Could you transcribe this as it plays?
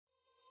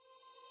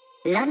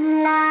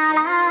lần là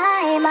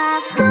lại mà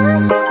cứ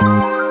rơi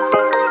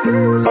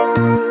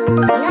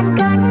ngàn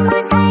cơn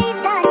mưa say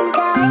tan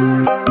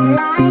cánh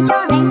lại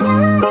cho ngày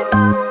nhớ đến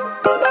mong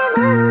để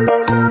mơ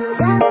mưa dòng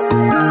dâng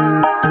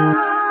lối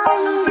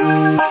về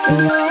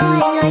người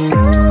ơi người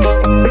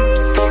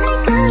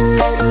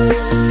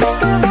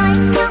cứ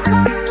anh nhau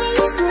không nghĩ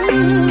suy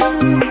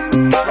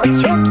một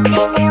chuyện đi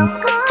nếu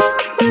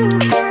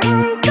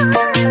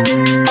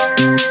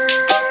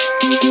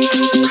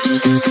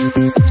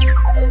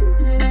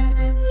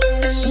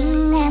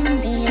xin em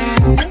vì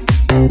anh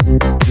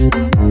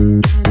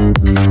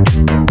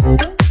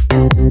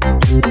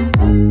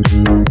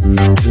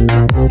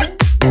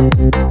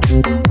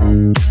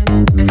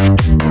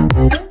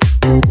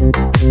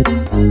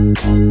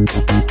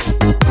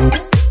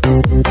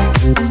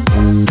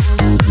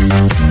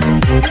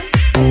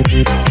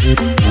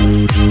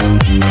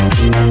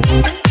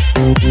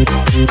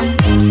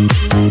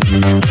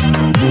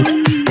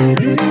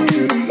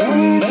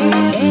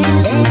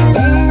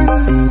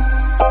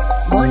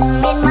buồn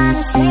miên man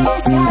xuyến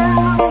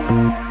sao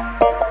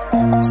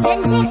xuyến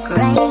chiếc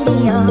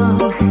radio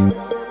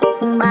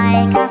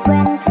bài ca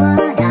quen thuở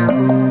đầu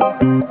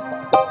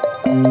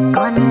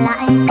còn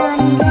lại cơn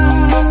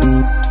ghen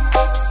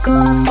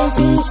cuộc cái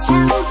gì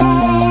chẳng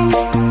tên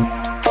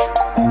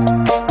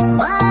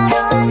và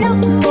đôi lúc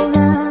ngu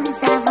ngơ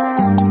giả vờ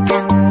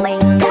rằng mình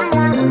đã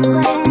lãng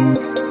quên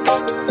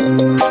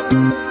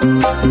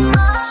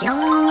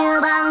trông như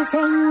băng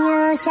xinh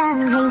như trăng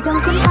hình dung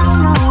cuốn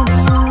phăng màu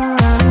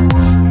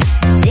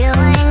dìu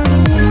anh đi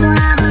qua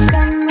bao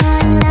cơn mưa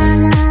ngơ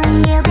ngơ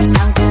như biết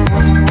sao giờ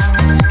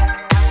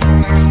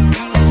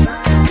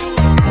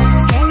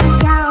xin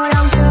trao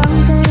lòng thương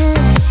tư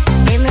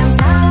tìm làm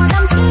sao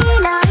tâm trí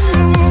nắng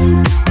lên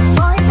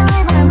bối rối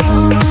bờ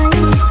môi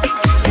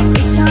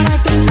đi cho đôi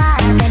tim ta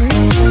bền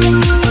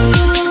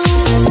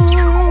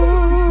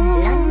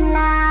lần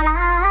là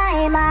lại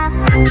mà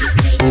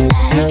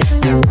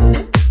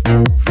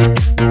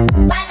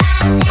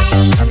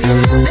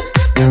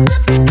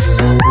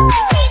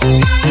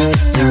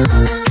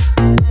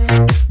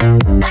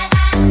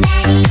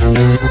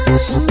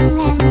xin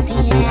em vì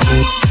anh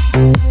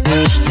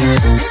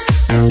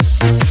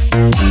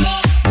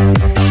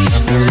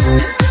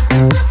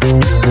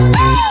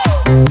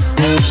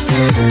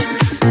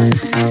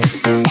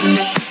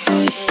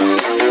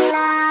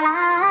là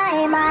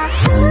lại mà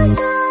cứ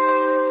rơi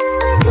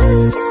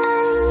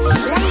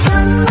lần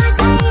cơn mưa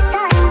say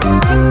tan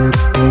cánh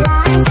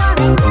lại cho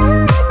ngày nhớ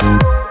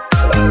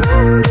để mơ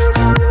mưa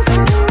dòng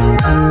dâng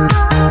lối về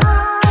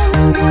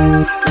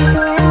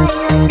người ơi người anh nhau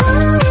không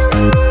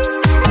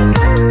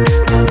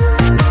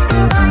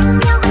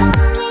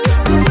nghĩ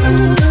suy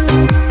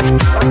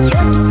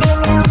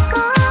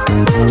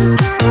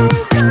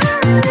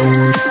một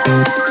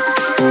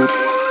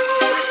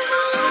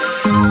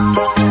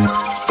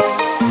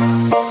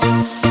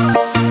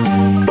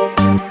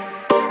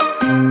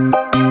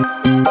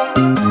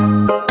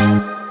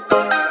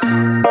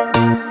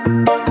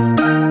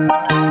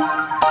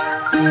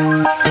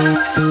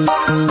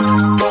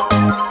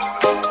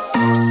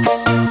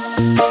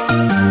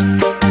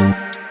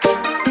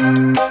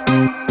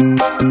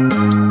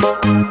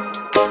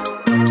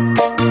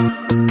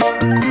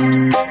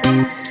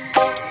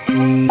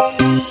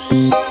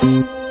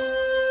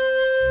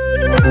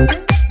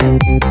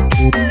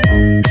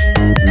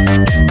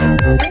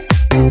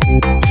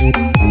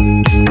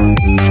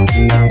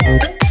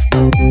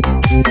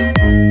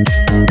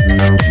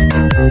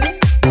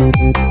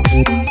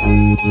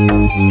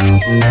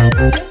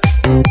đi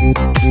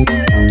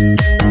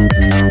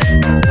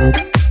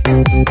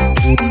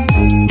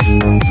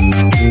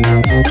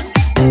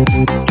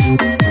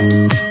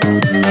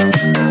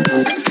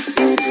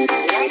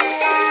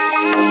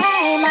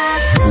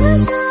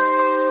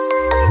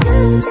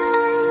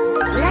nếu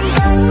lần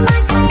cơn mưa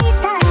say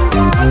tan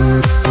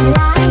cánh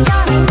lại cho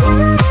ngày nhớ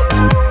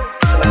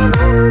để mơ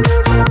mưa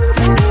dòng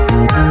dâng lối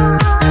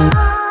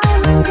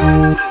về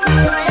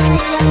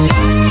người ơi người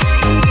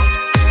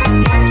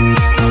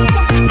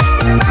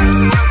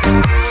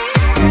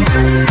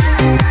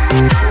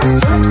một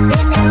chút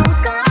bên nếu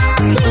có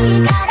khi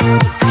cả đời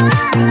có nhau.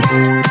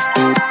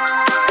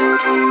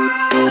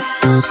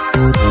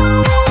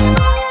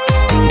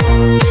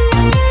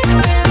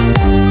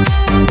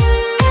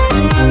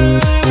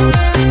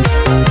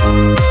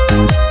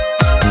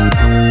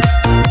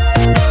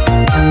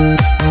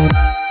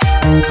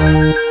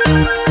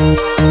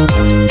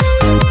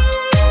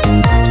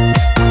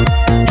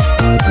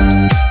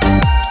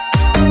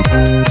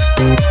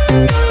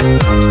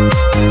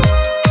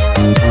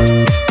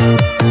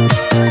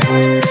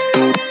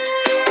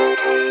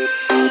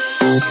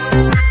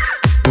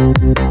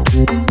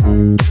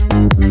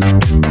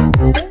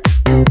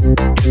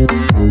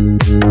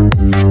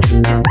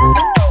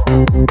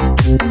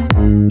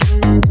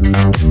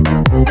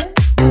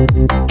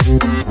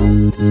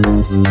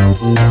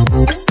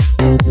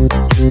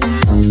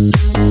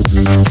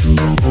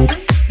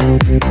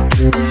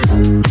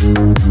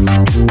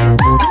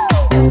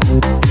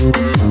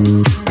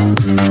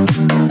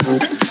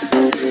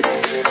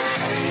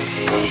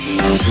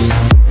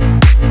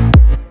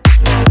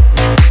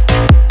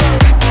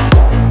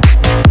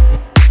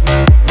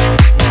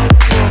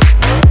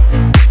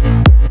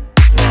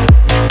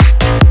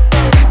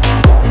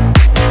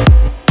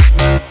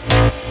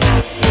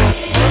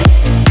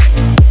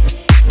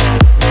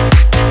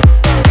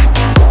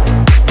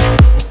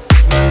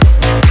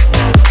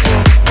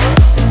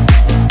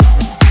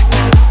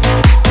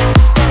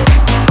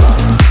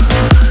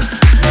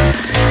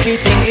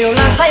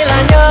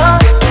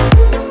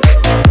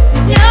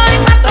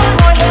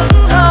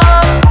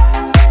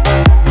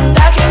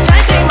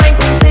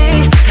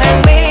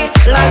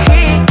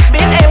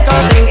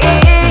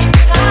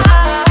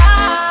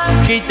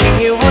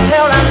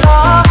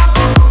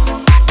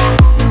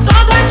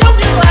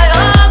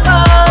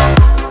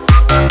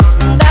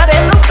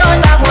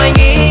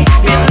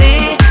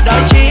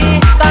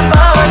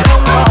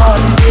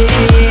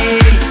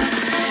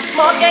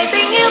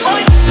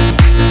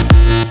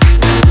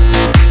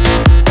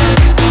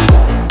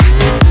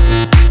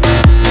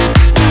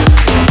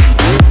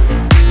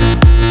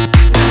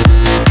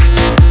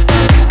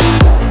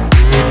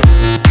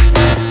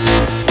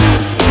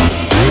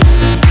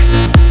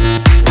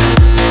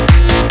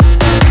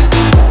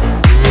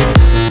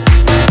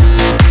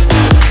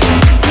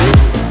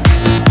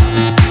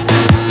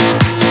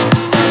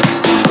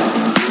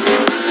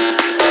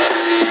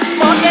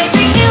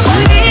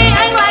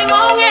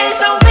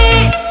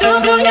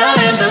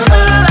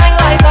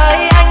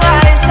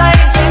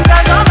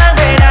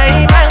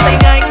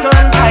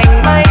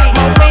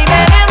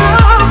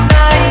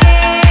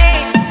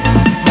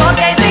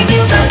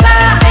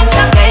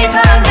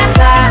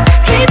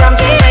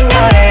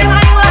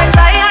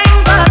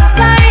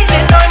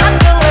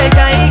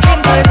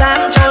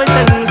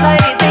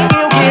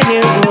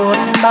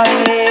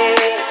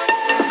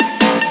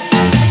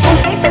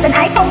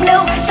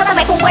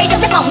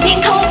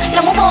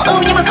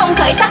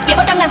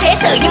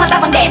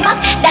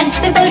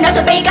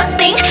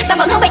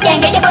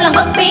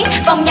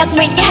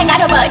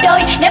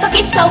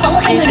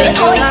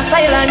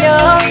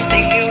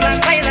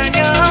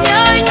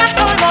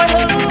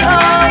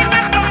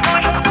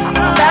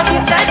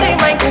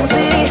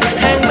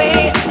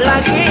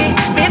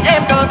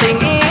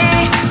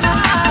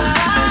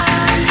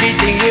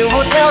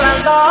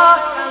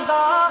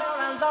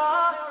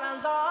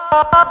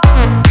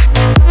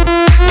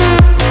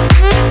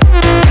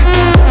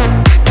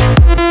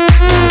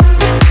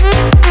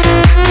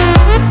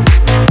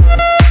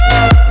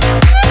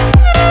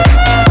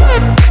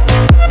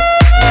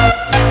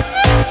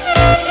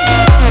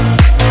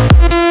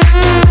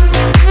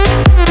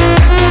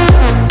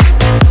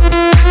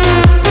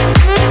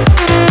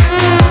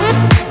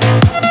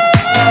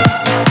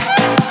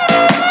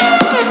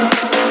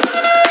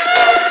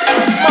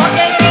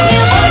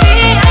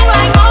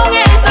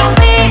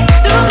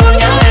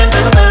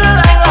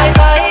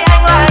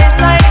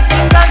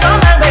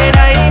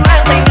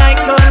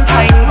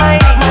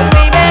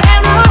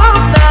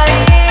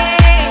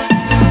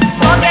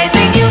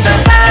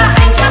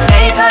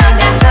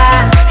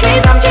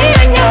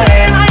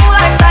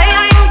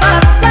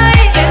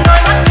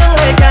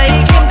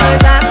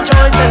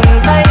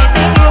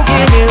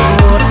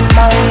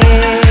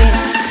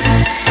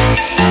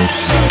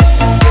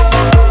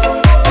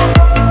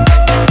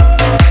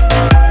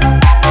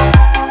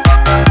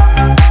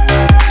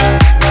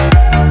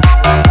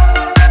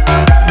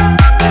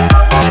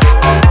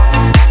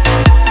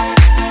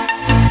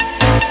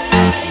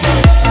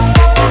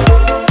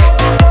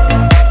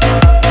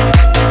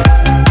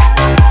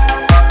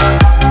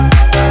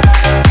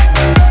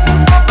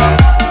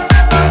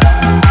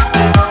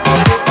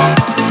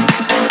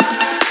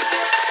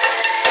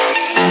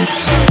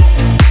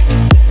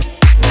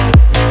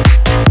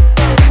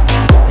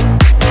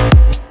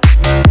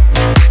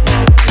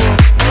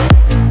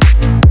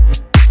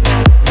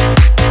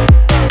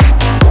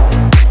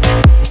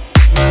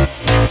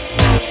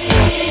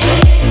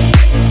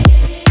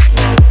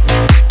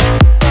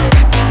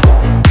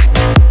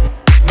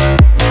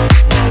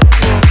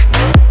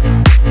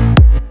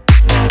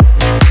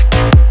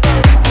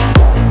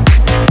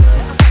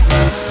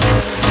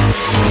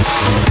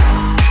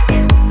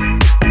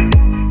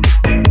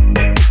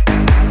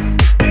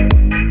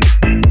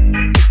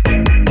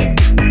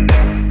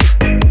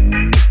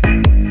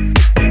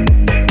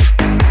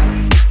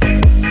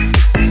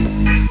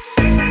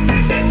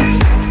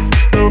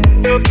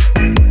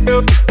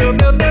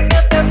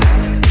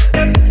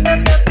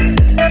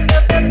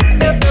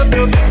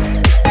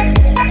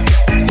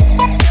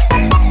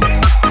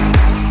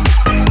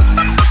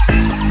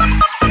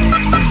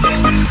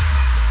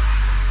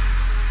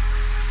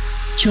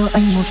 Cho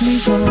anh một lý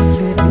do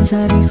để anh ra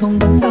đi không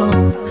đắn đo.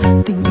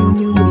 Tình yêu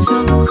như mùi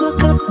sao khứa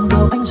cất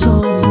vào anh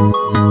rồi.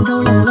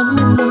 Đau lòng lắm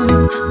em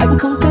ơi, anh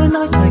không thể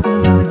nói thành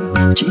lời.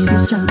 Chỉ biết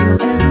rằng yêu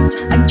em,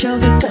 anh trao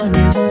hết cả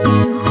niềm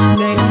tin.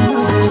 Ngày em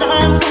nói rằng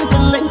sáng không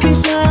cần anh khi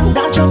sáng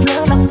đã chót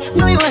lỡ lòng.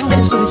 Nói yêu anh để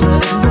rồi giờ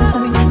em đưa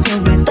tay theo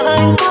người ta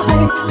anh có hay.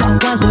 Họ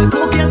qua rồi cô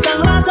kia sang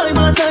lá rơi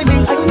mưa rơi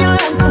mình anh nhớ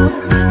em thôi.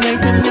 Ngày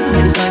thêm những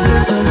ngày dài người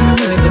ơi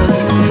người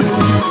ơi.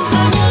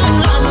 Sao như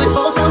anh là người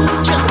vô tâm.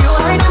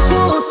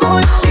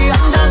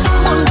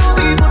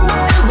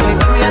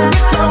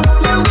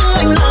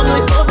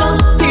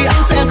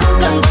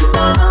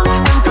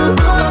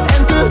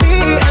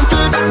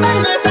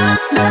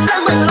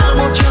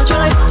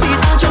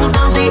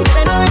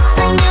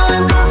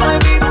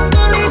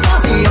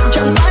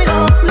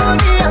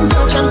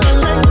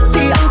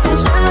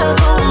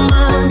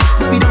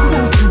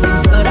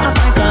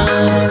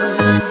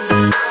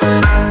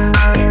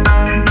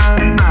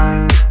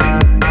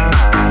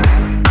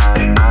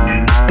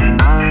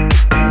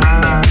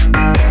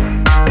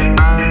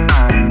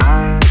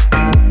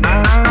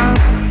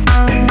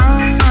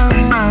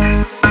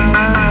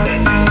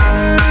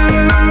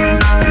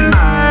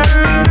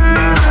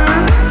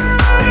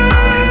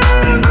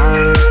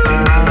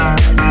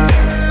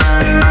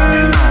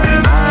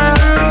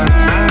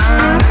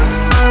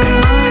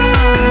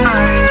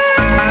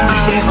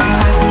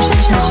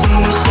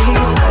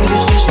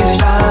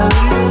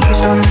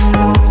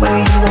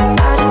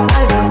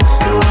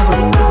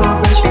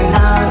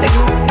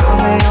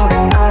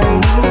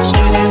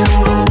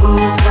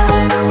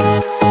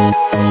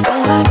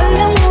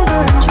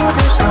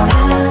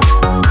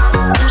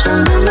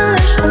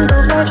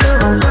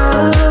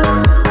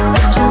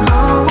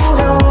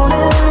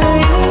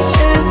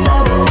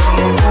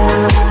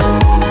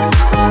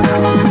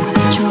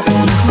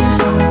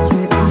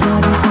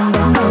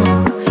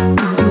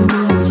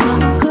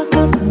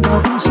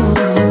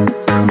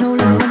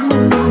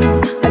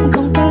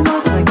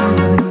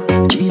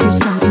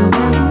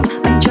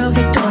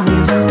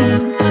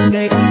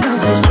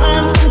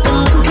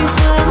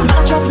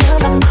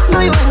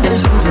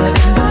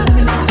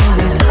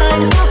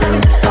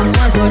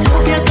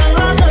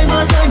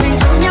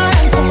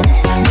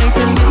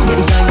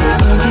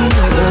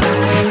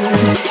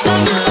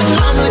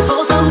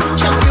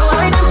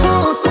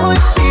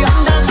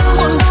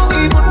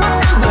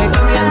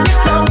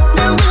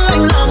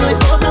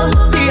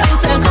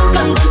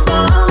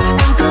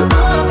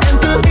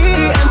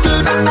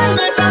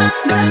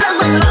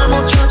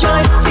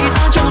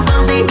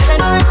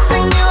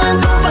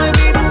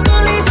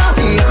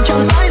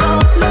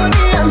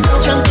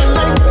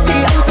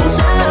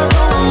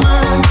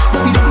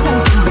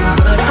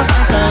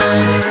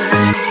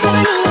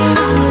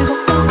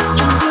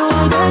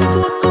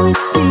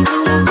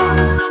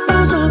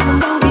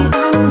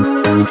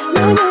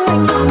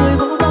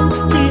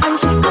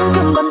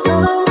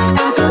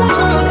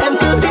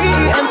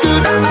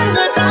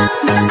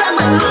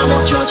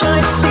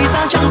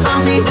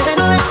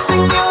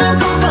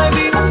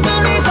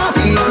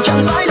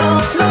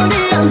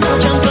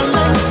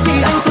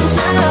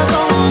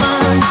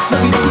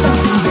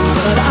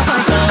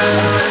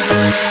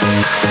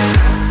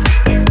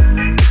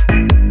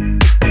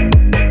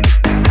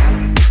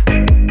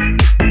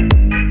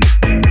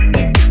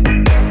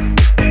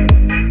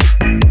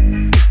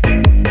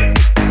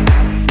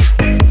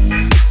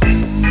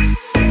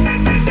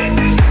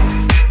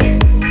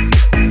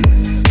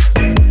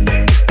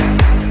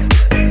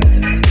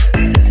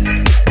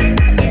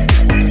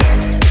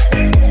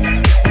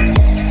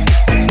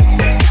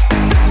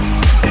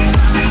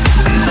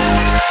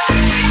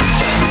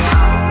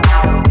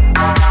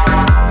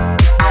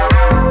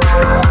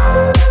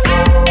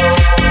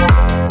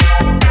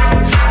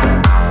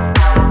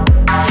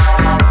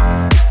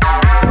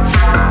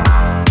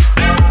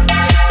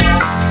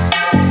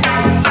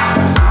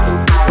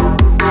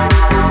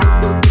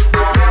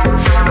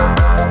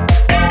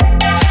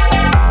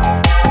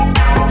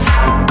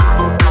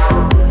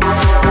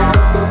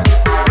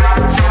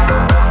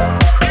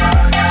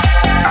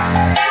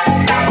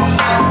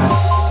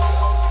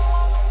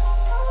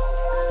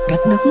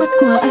 nước mắt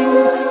của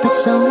anh thật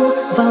sâu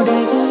vào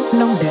đây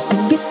lòng để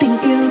anh biết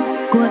tình yêu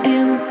của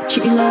em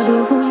chỉ là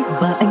đùa vui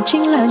và anh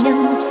chính là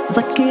nhân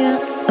vật kia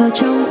ở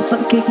trong vở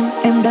kịch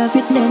em đã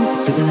viết nên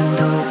từ lần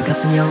đầu gặp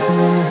nhau.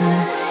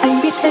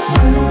 Anh biết hết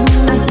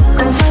anh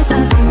không phải ra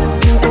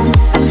vì yêu em,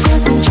 anh có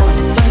xin chọn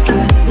vai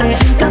kia để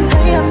anh cảm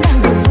thấy em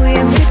đang được vui.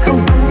 Em biết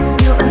không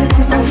yêu ai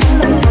sau những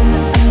lời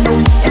lòng anh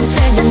mong em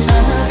sẽ nhận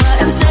ra và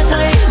em sẽ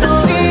thay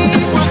đổi.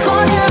 Và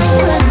khó để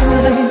quên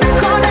người,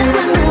 khó để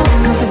quên nụ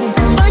cười,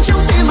 bởi trong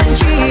tim anh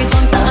chỉ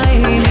tồn tại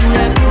mình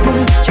em thôi,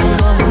 chẳng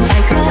có một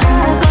ai khác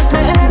có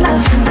thể làm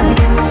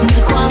đầy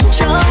những khoảng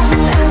trống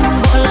em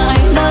bỏ lại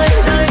nơi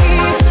đây.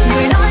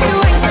 Người nói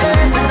yêu anh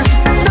dễ dàng,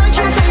 nói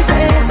chuyện anh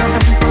dễ dàng,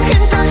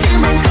 khiến con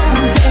tim anh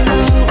không thể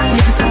nào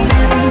nhận ra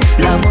anh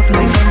là một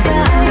người con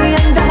gái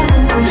anh đã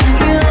từng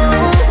yêu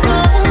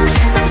thương,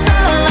 sao xa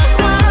là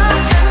quá.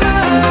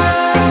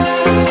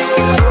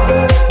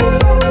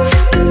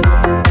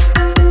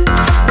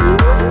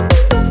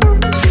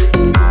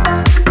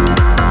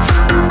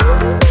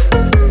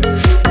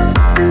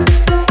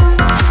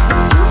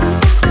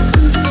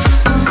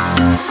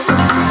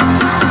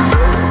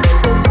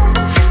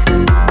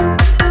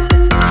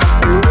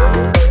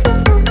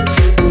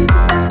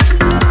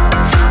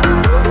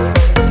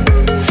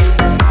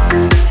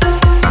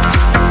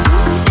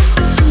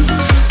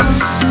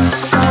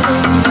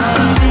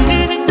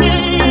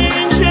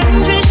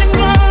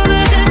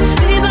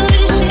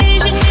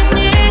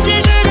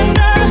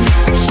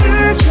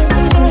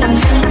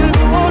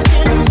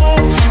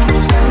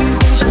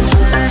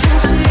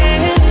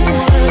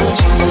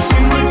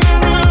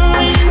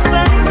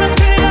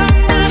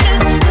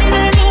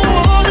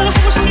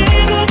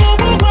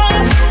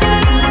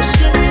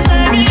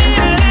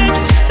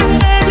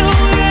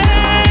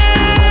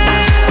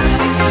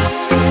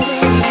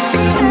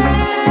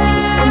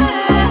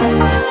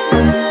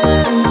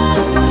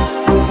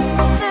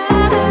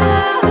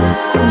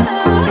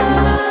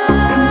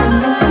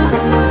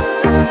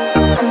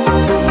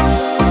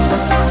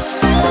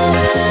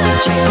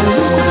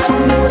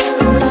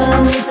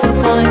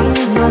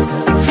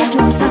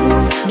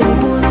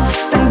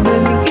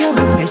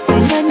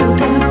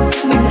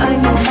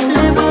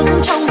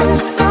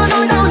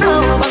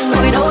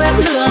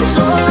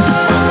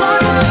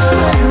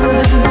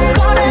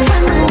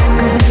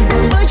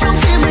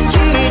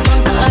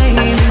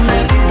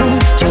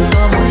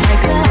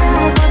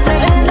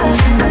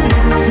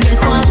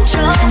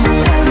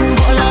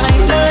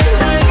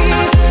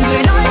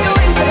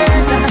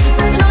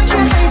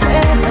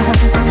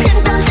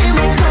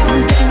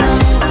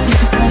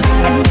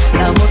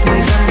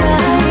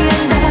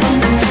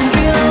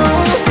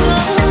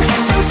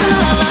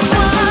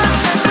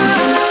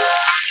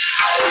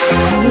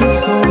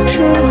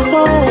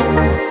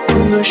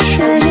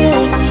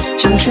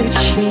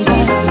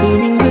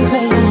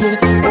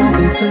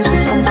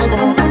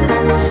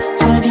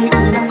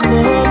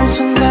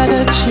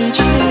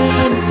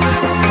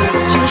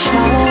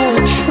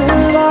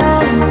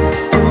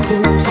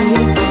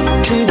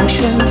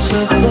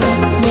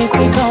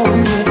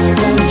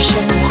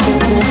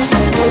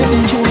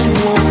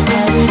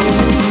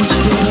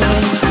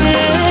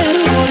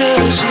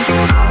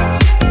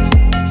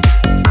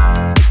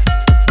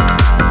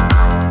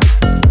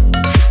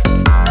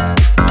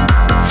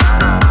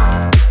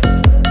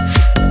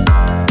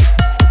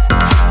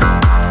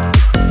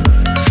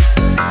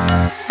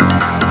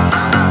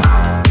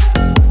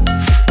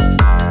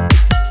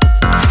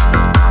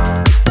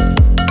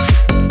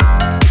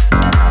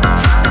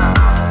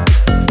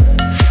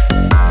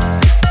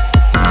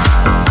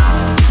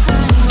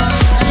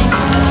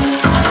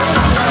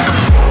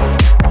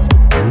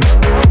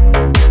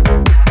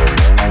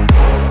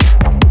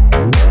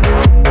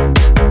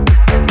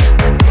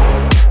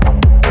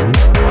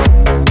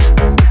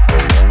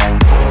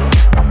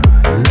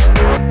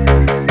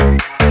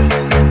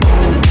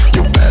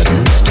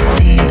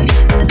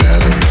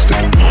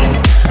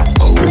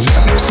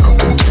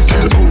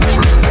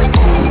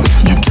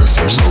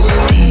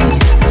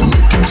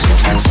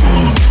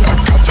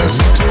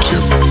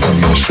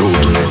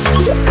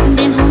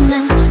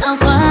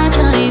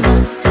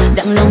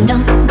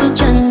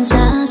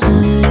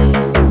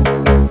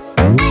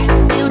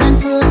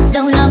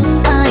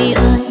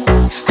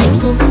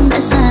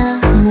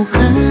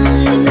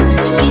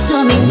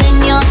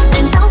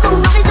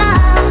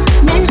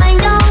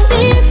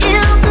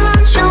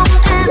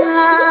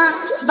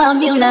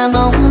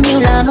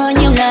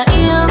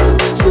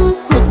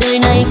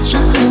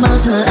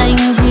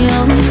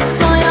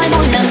 Tôi ơi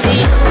muốn làm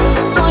gì,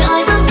 tôi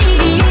ơi bước đi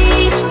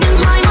đi, đừng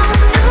hỏi mong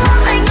nữa.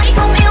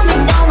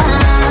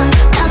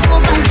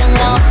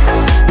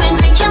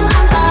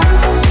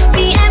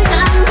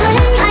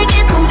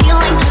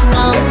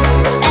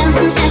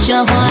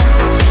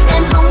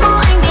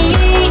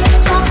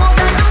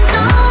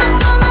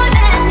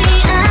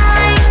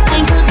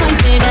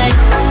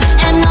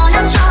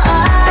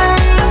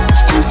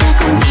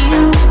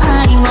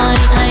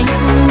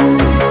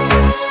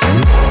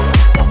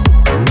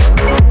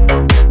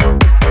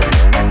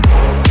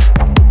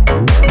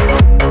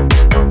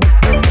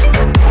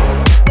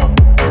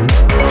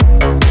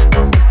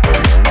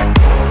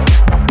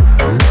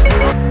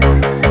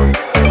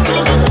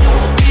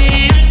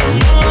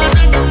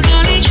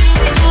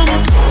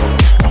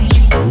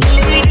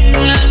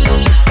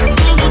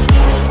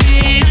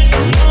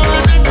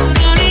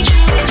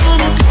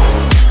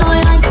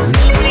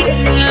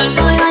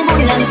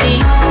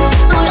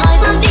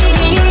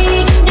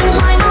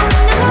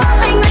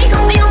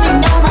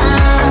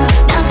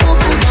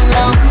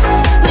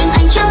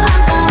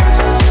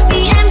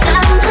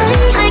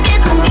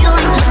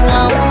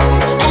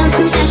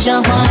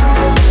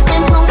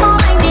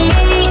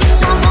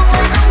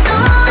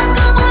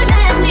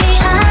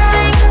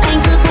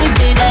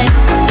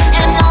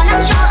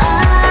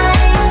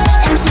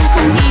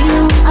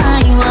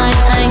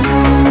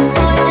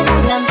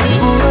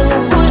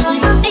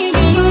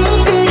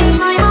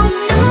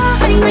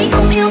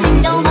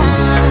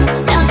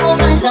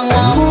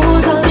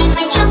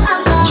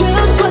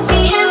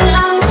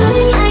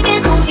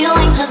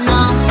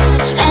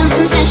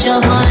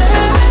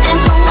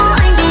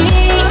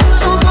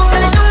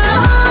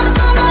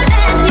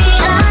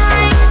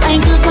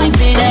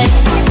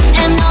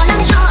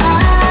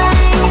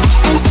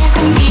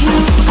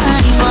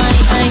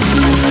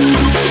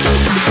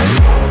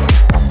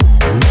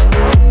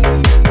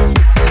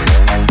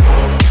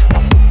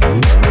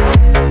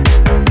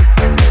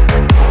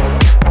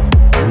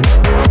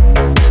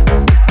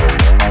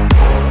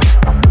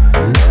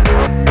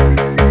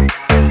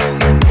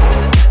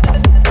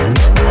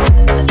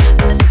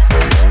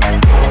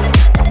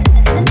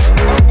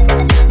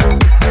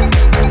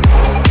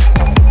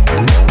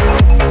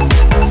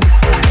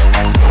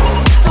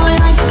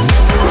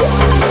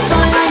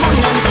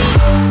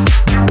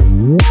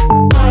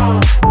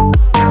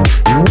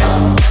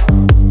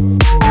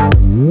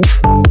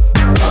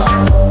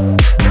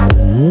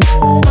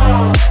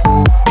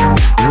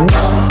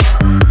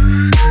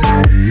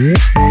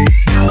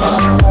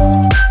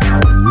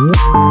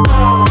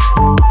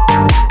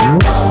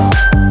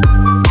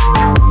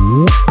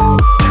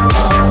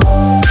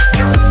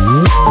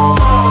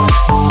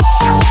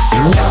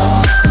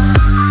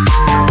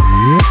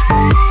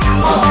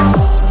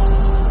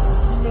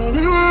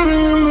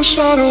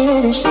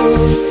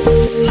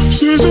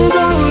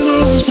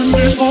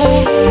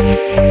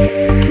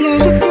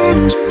 Close the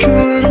curtains,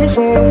 try to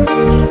fall.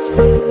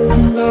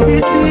 Now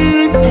we're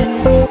deep in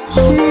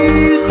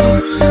sleep.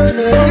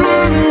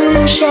 Living in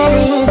the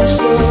shadow of the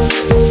sun.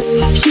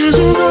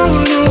 Seasons are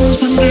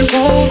lost when they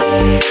fall.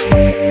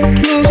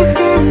 Close the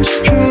curtains,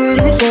 try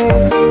to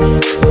fall.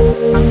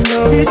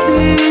 Now we're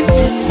deep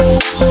in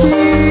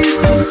sleep.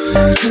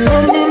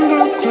 Living in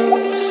the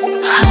crowd.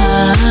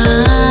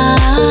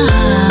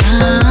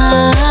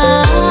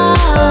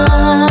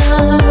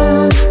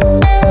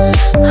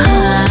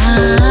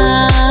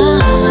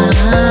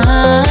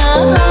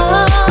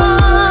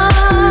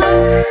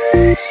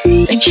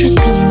 Anh chưa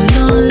từng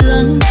lo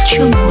lắng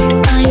cho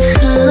một ai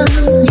khác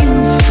như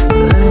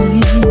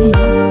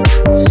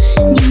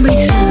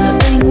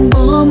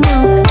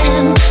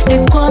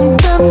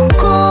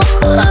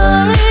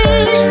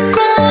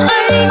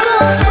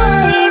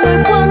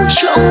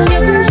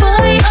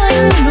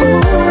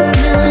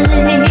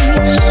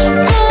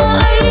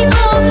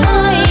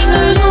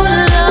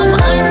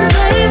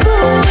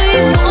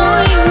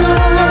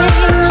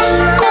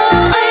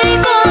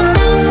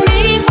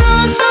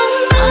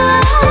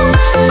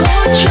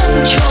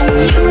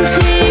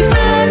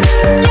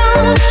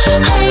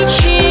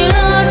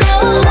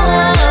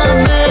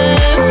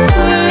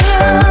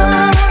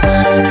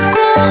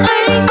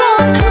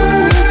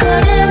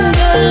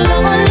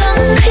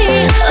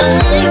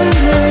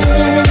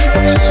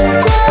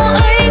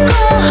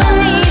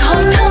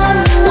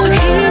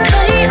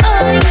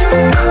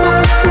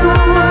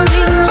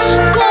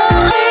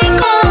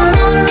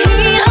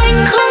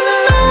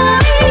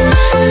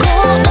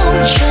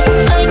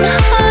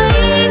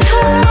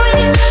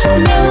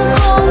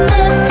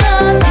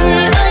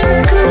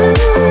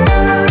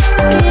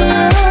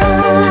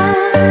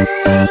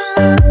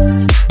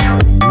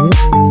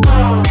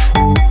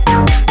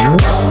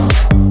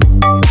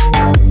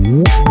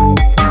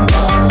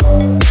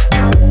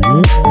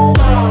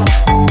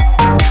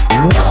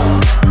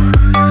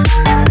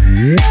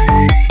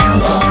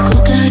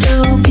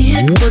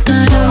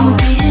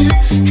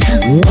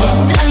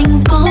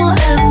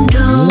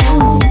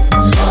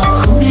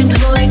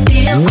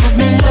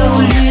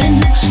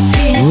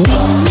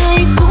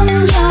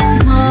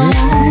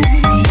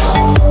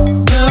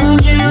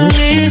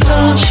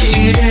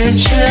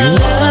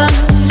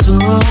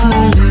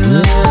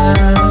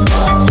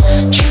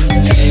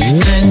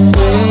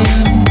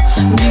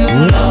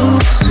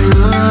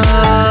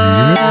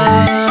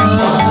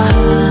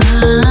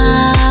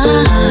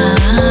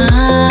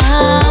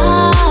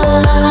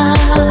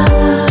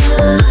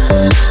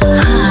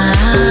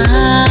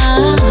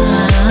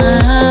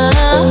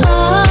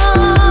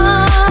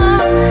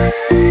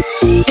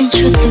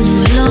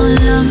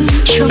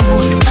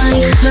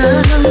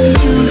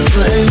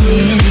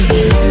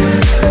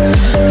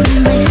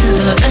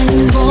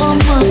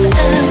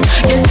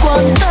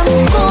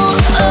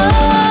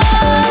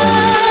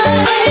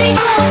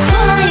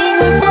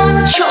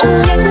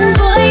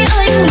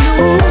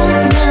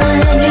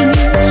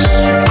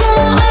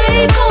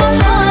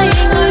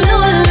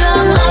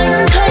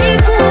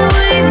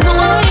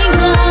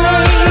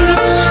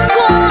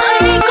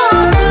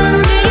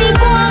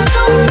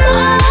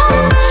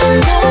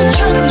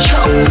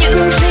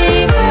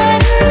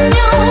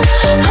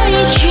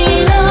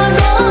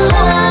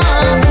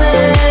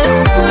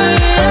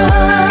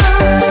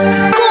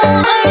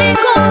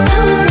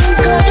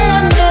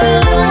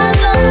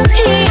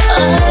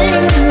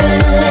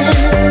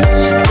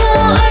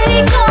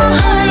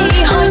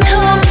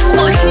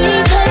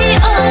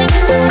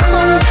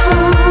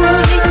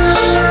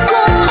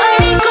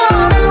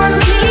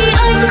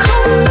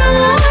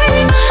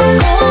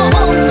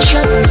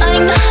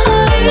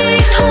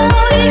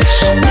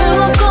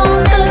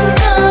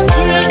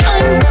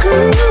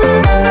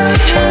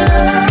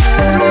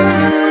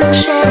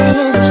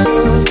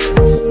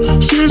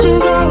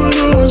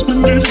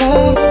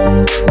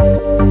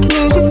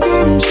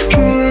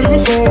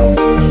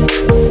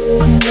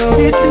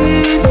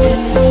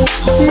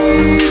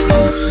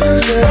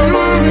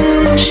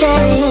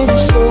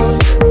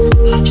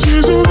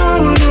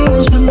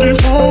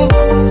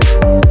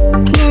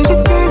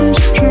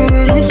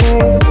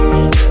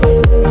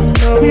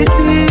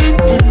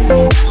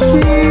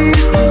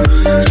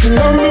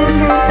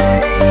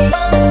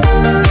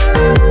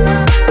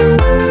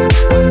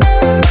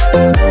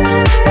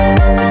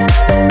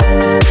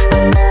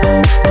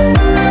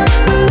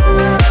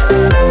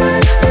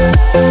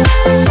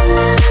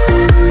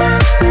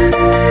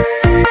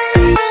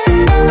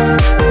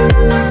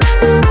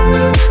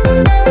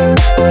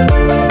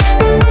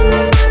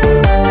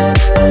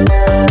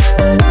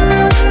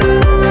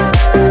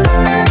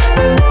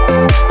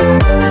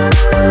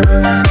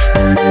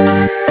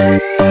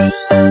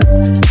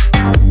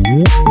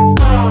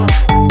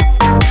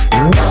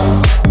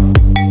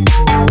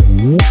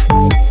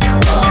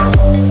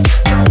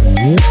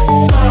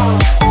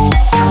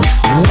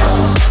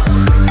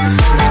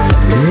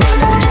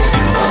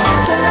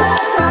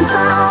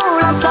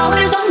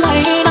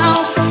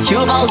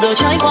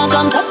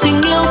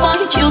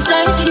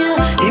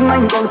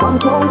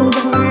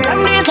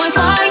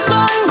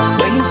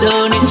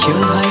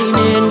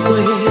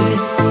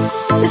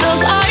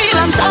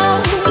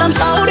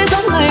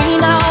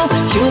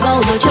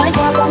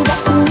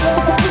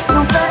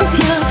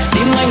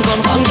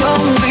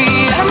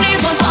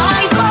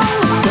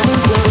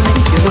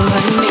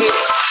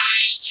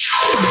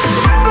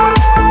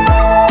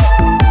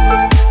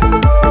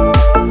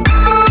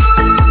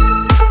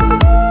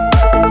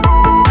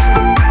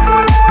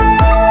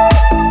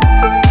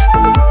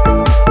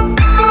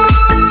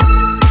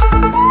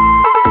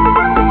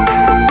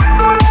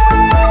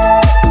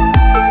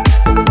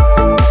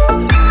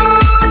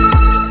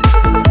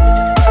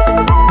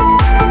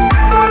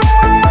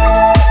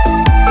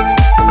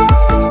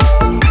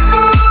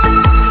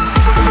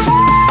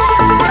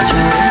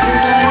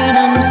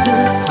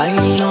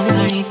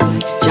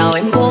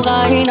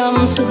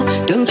năm xưa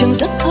tưởng chừng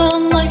rất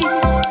thương anh,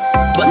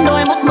 vẫn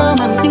đôi mắt mơ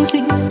màng xinh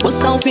xinh khuất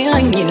sau phía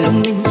anh nhìn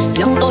lung linh,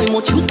 gieo tôi một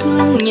chút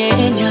thương nhẹ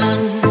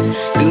nhàng.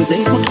 Từ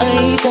giây phút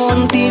ấy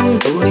con tim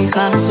tôi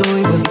khá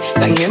rồi bừng,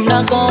 cạnh em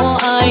đã có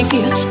ai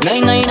kia, ngày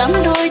ngày nắm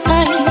đôi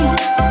tay.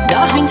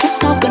 Đã hạnh phúc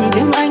sao cần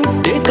thêm anh,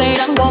 để cây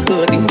đắng gõ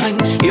cửa tim anh.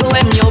 Yêu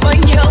em nhiều bấy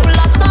nhiêu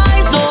là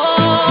sai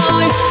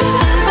rồi.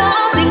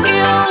 Có tình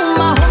yêu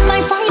mà hôm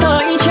nay phải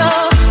đợi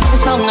chờ, mong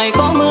sao ngày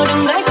có mưa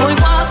đừng gãy vội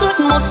qua ướt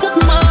một giấc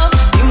mơ.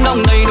 Nhưng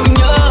lòng đầy nỗi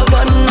nhớ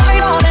vẫn ai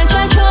đó để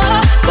che chở,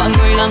 và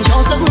người làm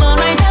cho giấc mơ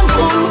này thêm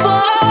vụn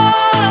vỡ.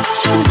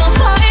 Giờ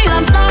phải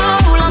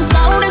làm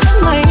sao để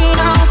giấc ngày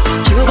nào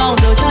chưa bao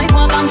giờ trải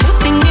qua cảm giác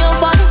tình yêu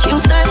phải chịu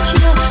sẻ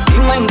chia.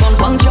 Tim anh còn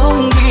khoảng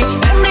trống vì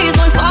em đi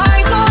rồi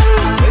phải không?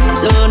 Bây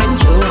giờ nên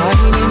chờ hay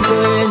nên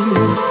quên.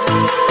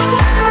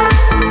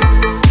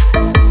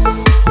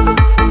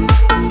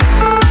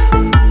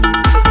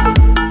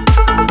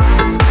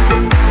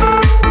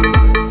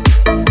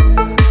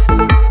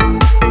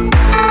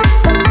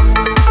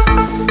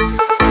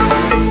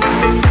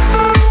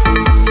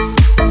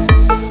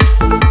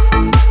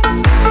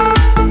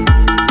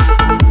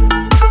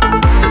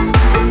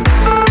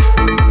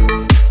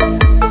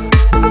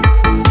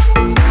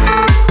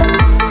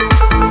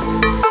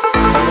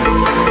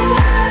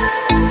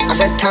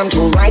 Time to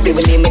ride,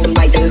 baby, lên mình đâm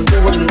bay từ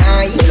khu của chúng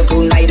ai. Đây là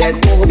khu này để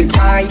khu bị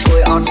khai,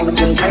 thôi ọt vào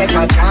chân trái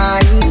trái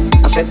trái.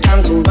 I said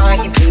time to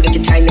ride, thì để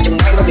chân thay mình trong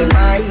ngay vào đêm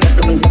mai. Gặp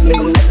được mình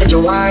không nét để cho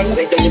ai.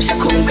 Đây tôi chip sắc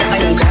không cách ai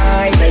không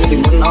khai. Đây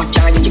mình muốn ọt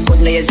trai nhưng chỉ cốt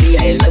này là gì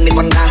hay lỡ mình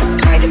quan đa.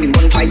 Khai thì mình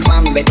muốn thoải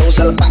thoa mình về đâu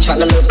sẽ là bạn chọn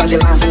là lỡ bạn sẽ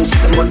là dân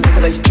sẽ muốn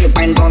sẽ lên kia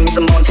band bom mình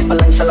sẽ mòn. Mà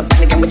lần sẽ là bạn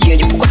này Campuchia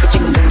nhưng cũng có chỉ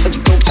cùng tôi chỉ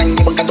cốt tranh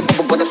nhưng bằng cả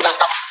tôi bố ta sao.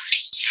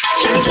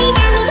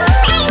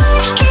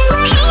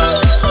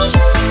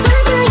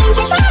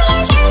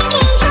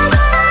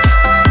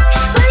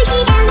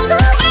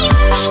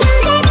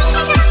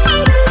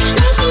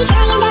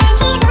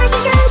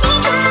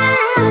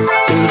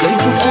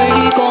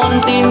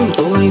 Tim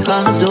tôi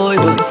khá rồi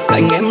bừng,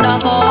 cạnh em đã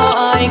có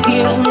ai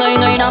kia, ngày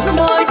ngày nắm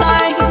đôi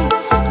tay.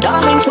 Đã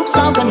hạnh phúc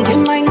sao cần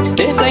thêm anh,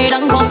 để cây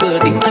đắng gõ cửa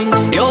tim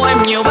anh. Yêu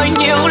em nhiều bấy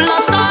nhiêu là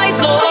sai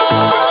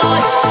rồi.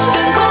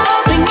 Từng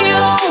có tình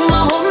yêu mà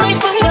hôm nay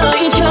phải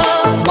đợi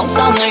chờ, mong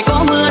sao ngày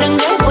có mưa đừng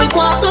để vội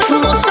qua ướt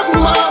một giấc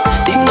mơ.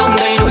 Tim đong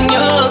đầy nỗi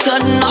nhớ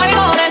cần ai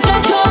đó để che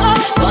chở,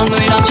 và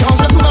người làm cho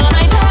giấc mơ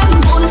này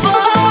thêm vụn vỡ.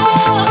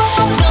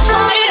 Giờ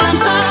phải làm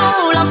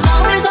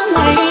sao để giấc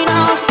ngày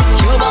nào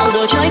chưa bao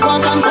giờ trải qua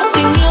cảm giác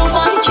tình yêu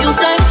phải chịu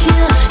sẻ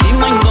chia.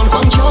 Tim anh còn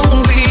khoảng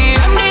trống vì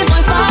em đi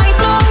rồi phải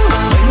không?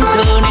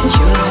 Bây giờ nên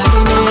chờ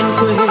hay nên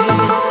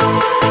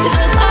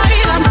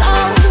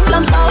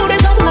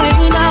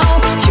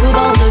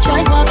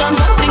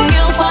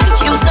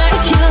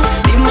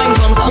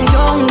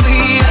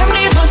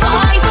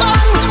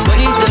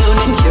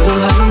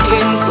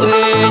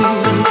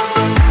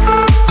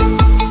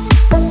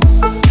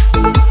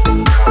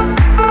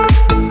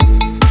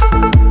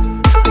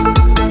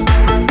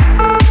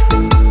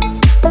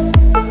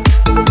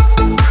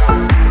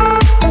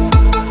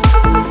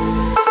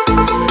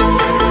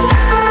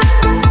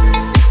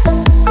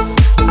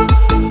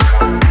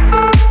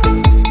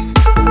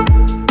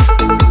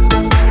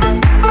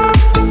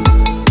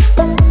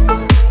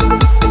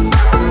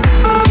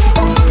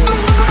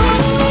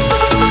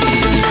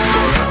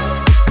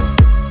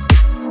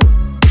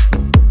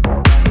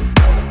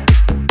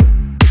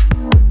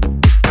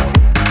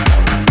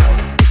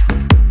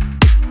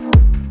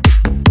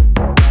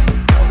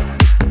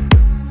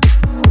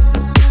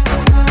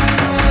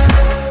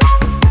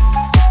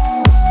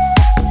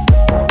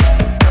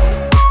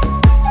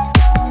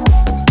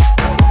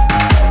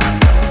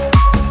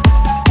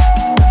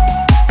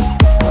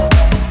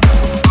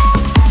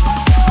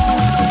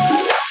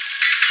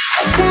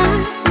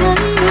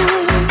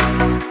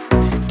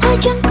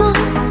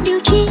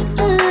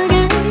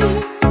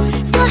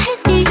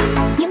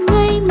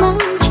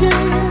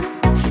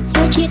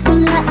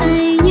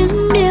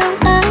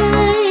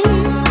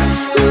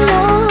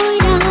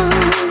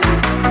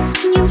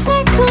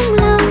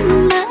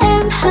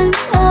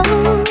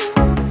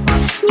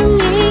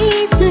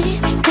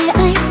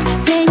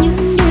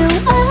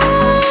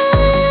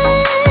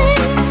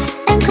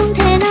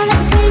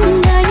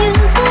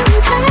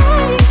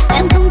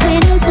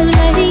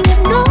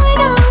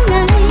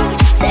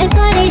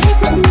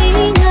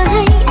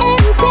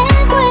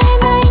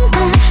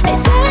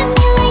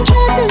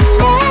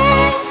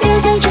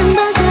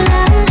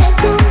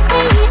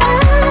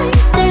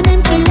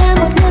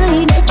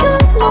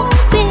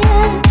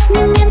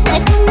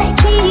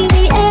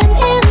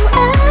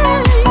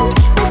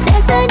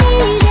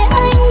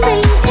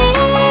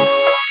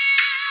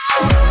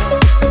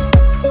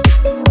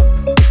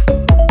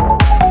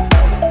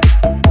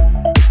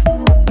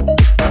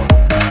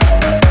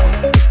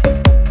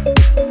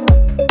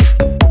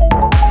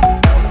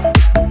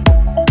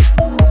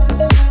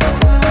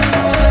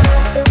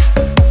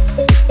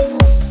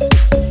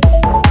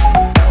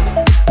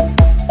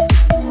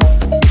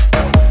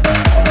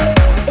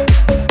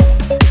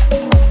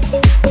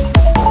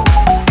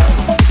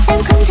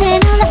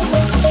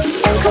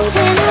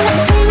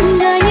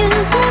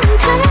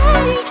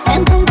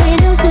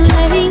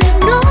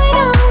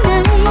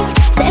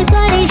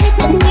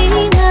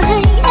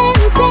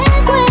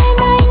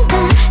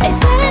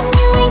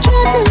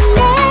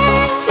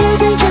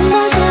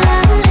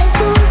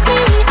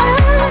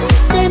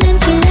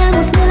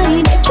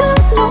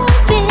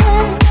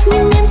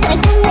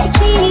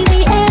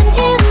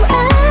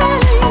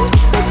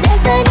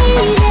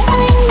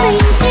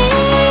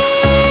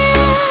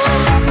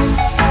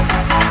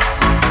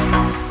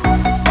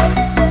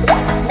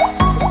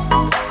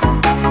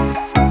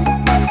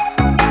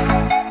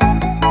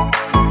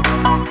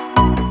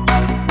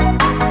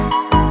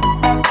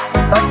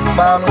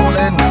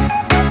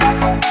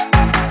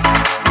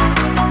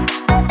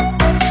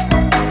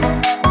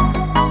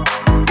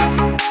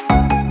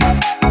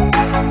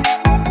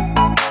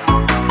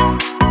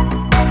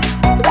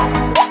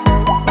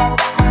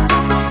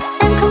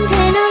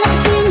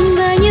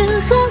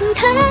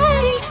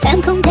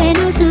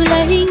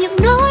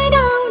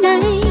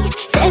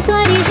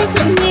hết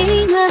những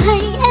nghi ngờ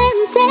hay em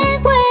sẽ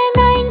quên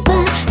anh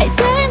và hãy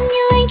xem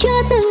như anh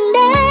chưa từng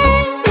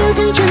đến. Yêu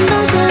thương chẳng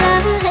bao giờ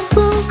là hạnh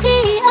phúc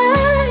khi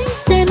ai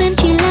xem em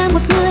chỉ là một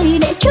người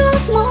để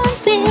chút muộn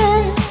phiền,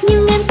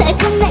 nhưng em sẽ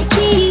không ngại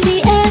chi vì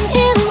em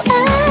yêu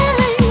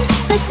anh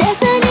và sẽ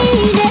ra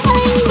đi để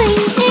anh bình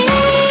yên.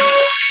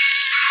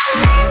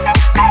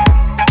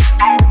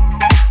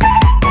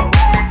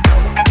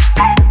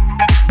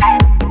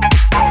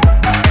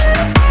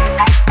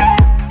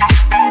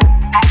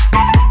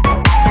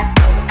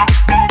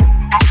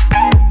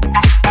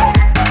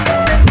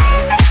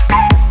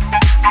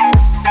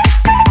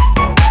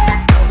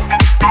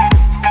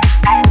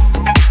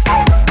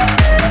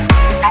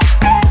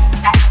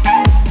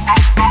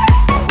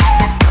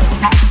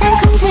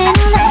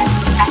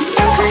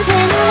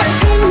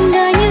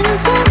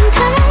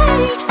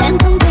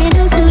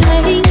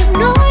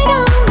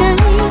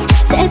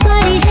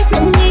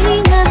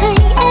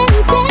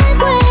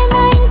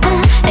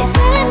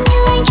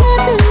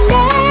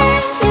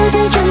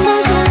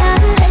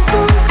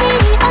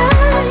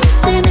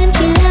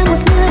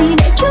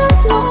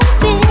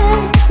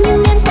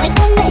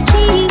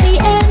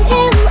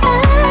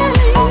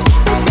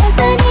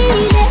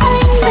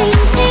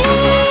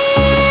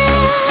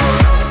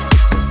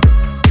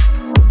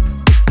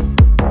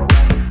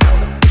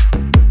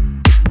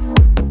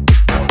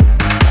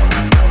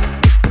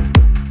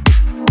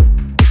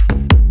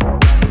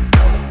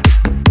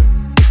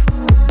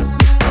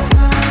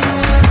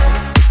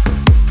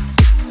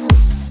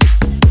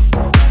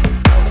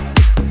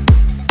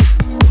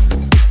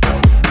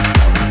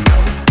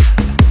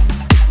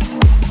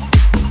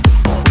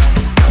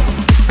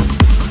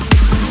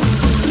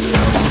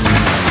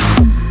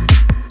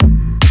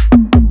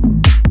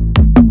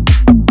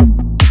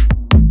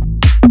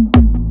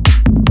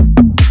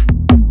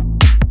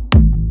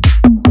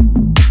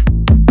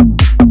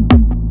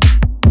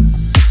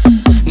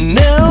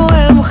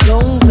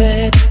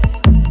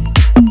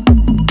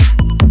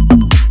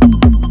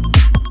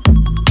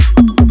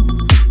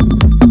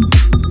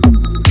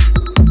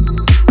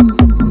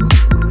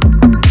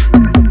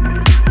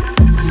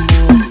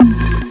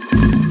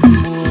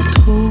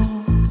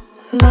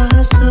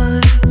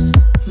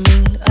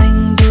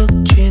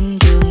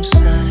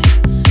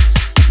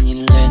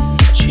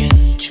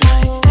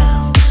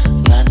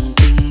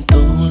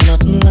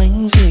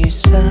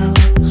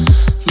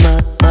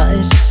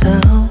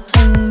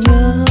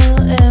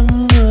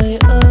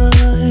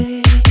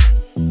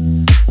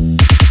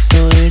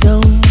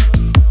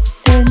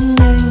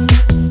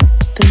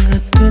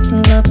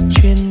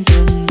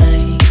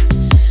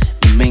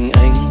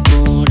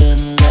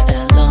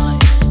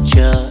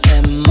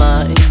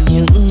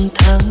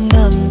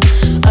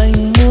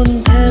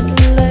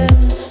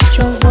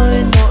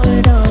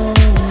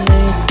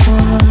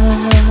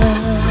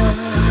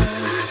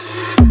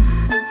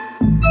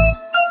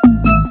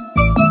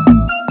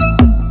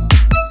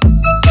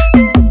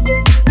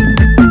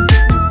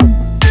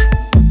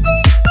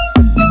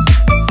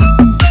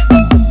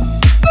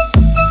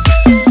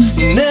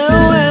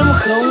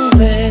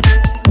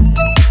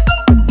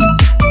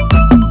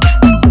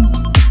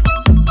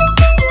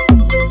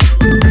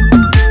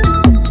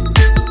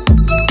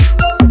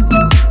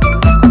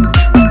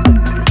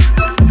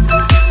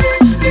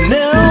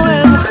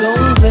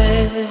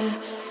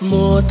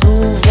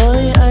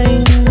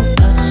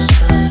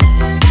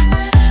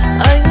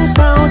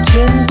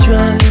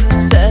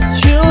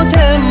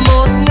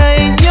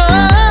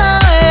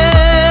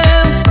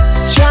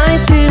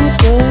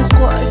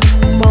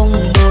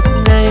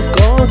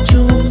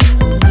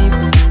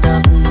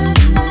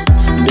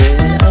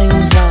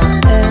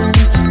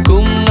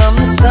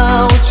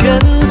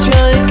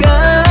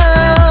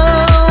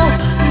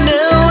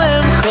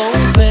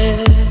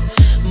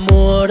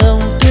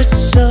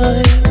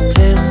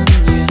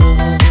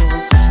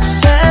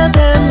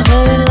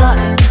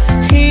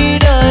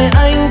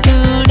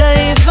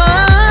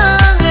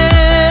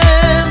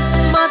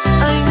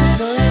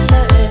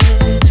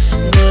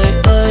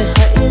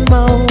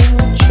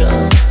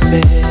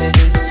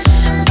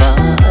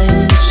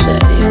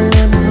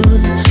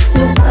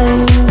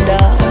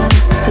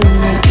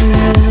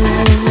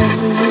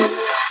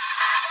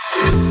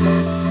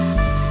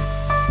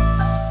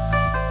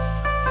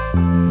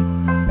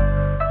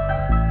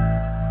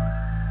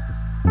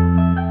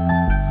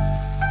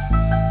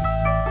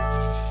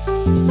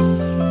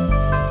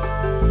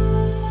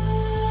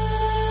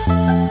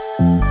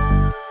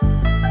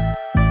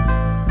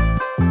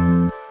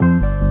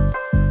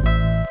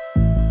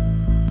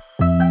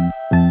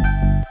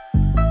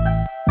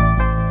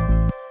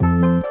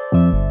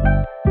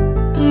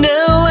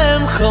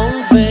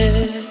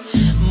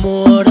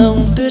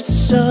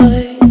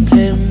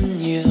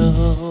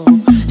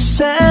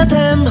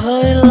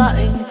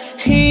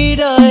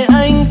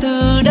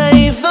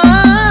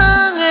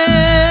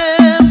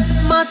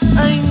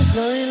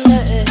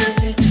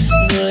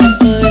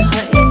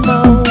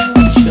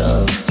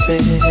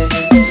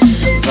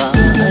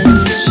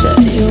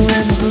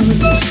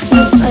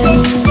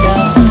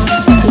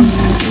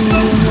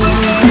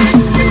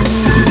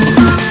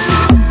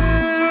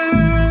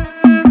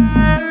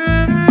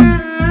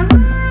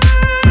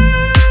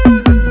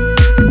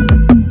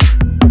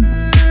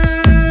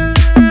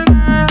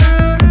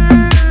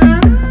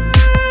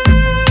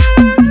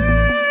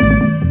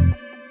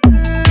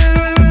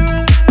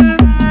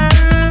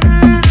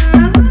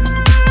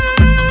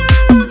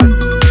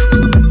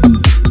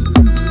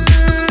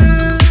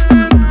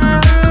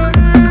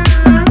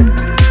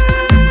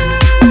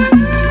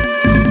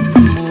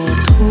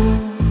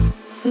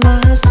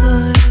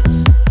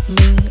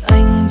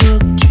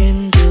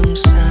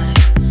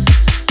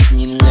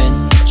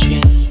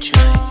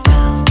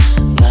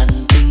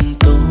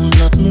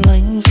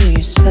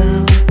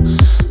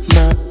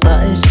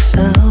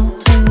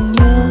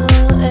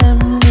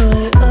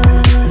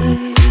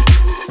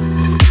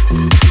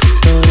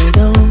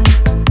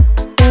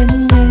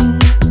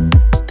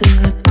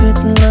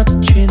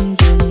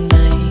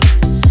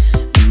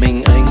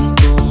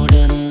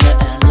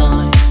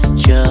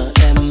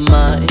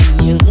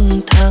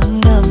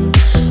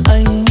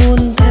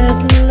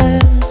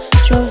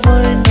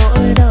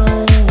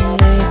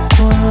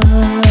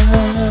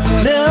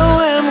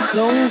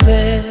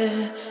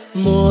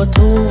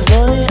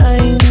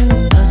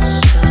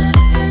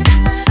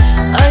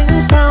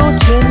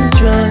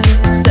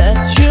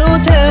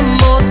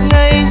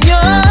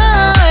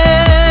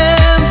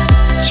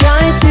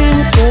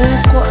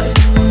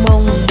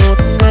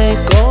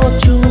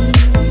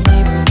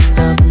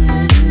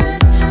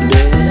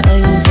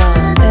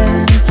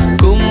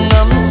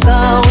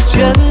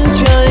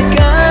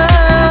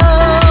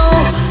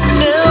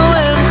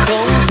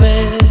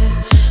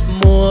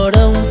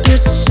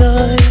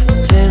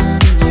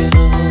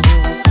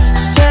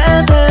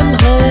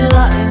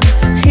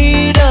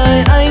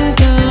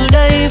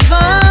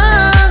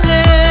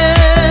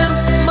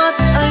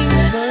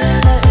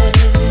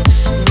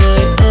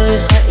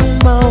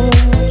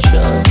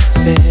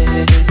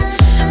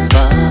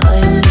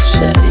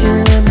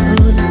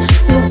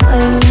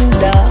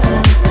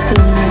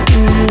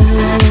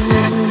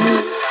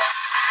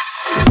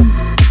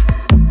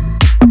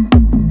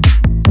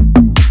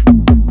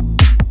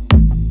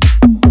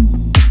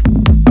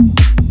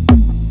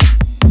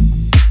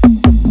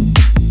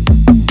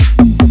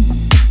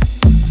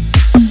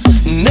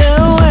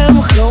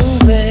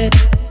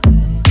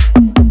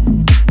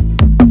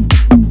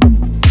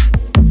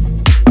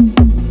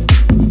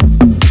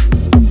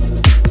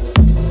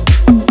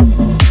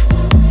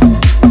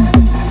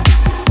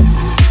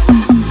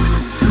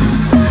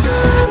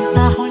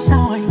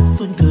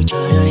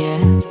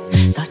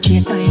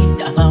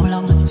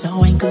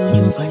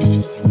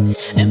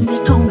 Em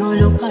biết không đôi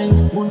lúc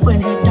anh muốn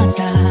quên hết tất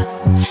cả,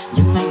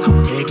 nhưng anh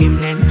không thể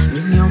kìm nén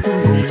những yêu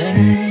thương vùng lên.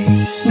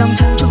 Năm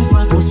tháng trôi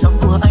qua cuộc sống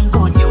của anh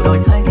có nhiều đổi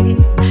thay,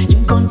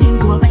 nhưng con tim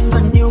của anh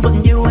vẫn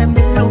yêu em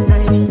đến lúc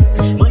này.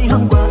 Mới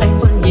hôm qua anh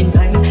vẫn nhìn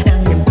thấy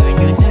em mỉm cười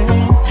như thế,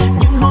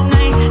 nhưng hôm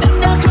nay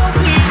em đã khóc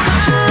vì ta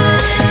rời.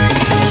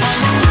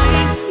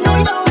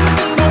 Nỗi đau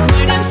từ một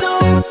người đến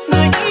sâu,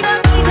 người ấy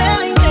đã thay thế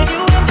anh để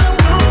yêu em trong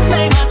lúc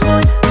này mà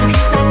thôi. Khi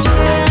ta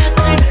chia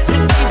tay,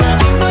 đến bây giờ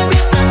anh mới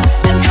biết rằng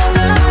em không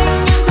nhớ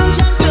anh, em không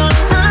chẳng cần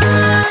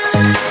ai.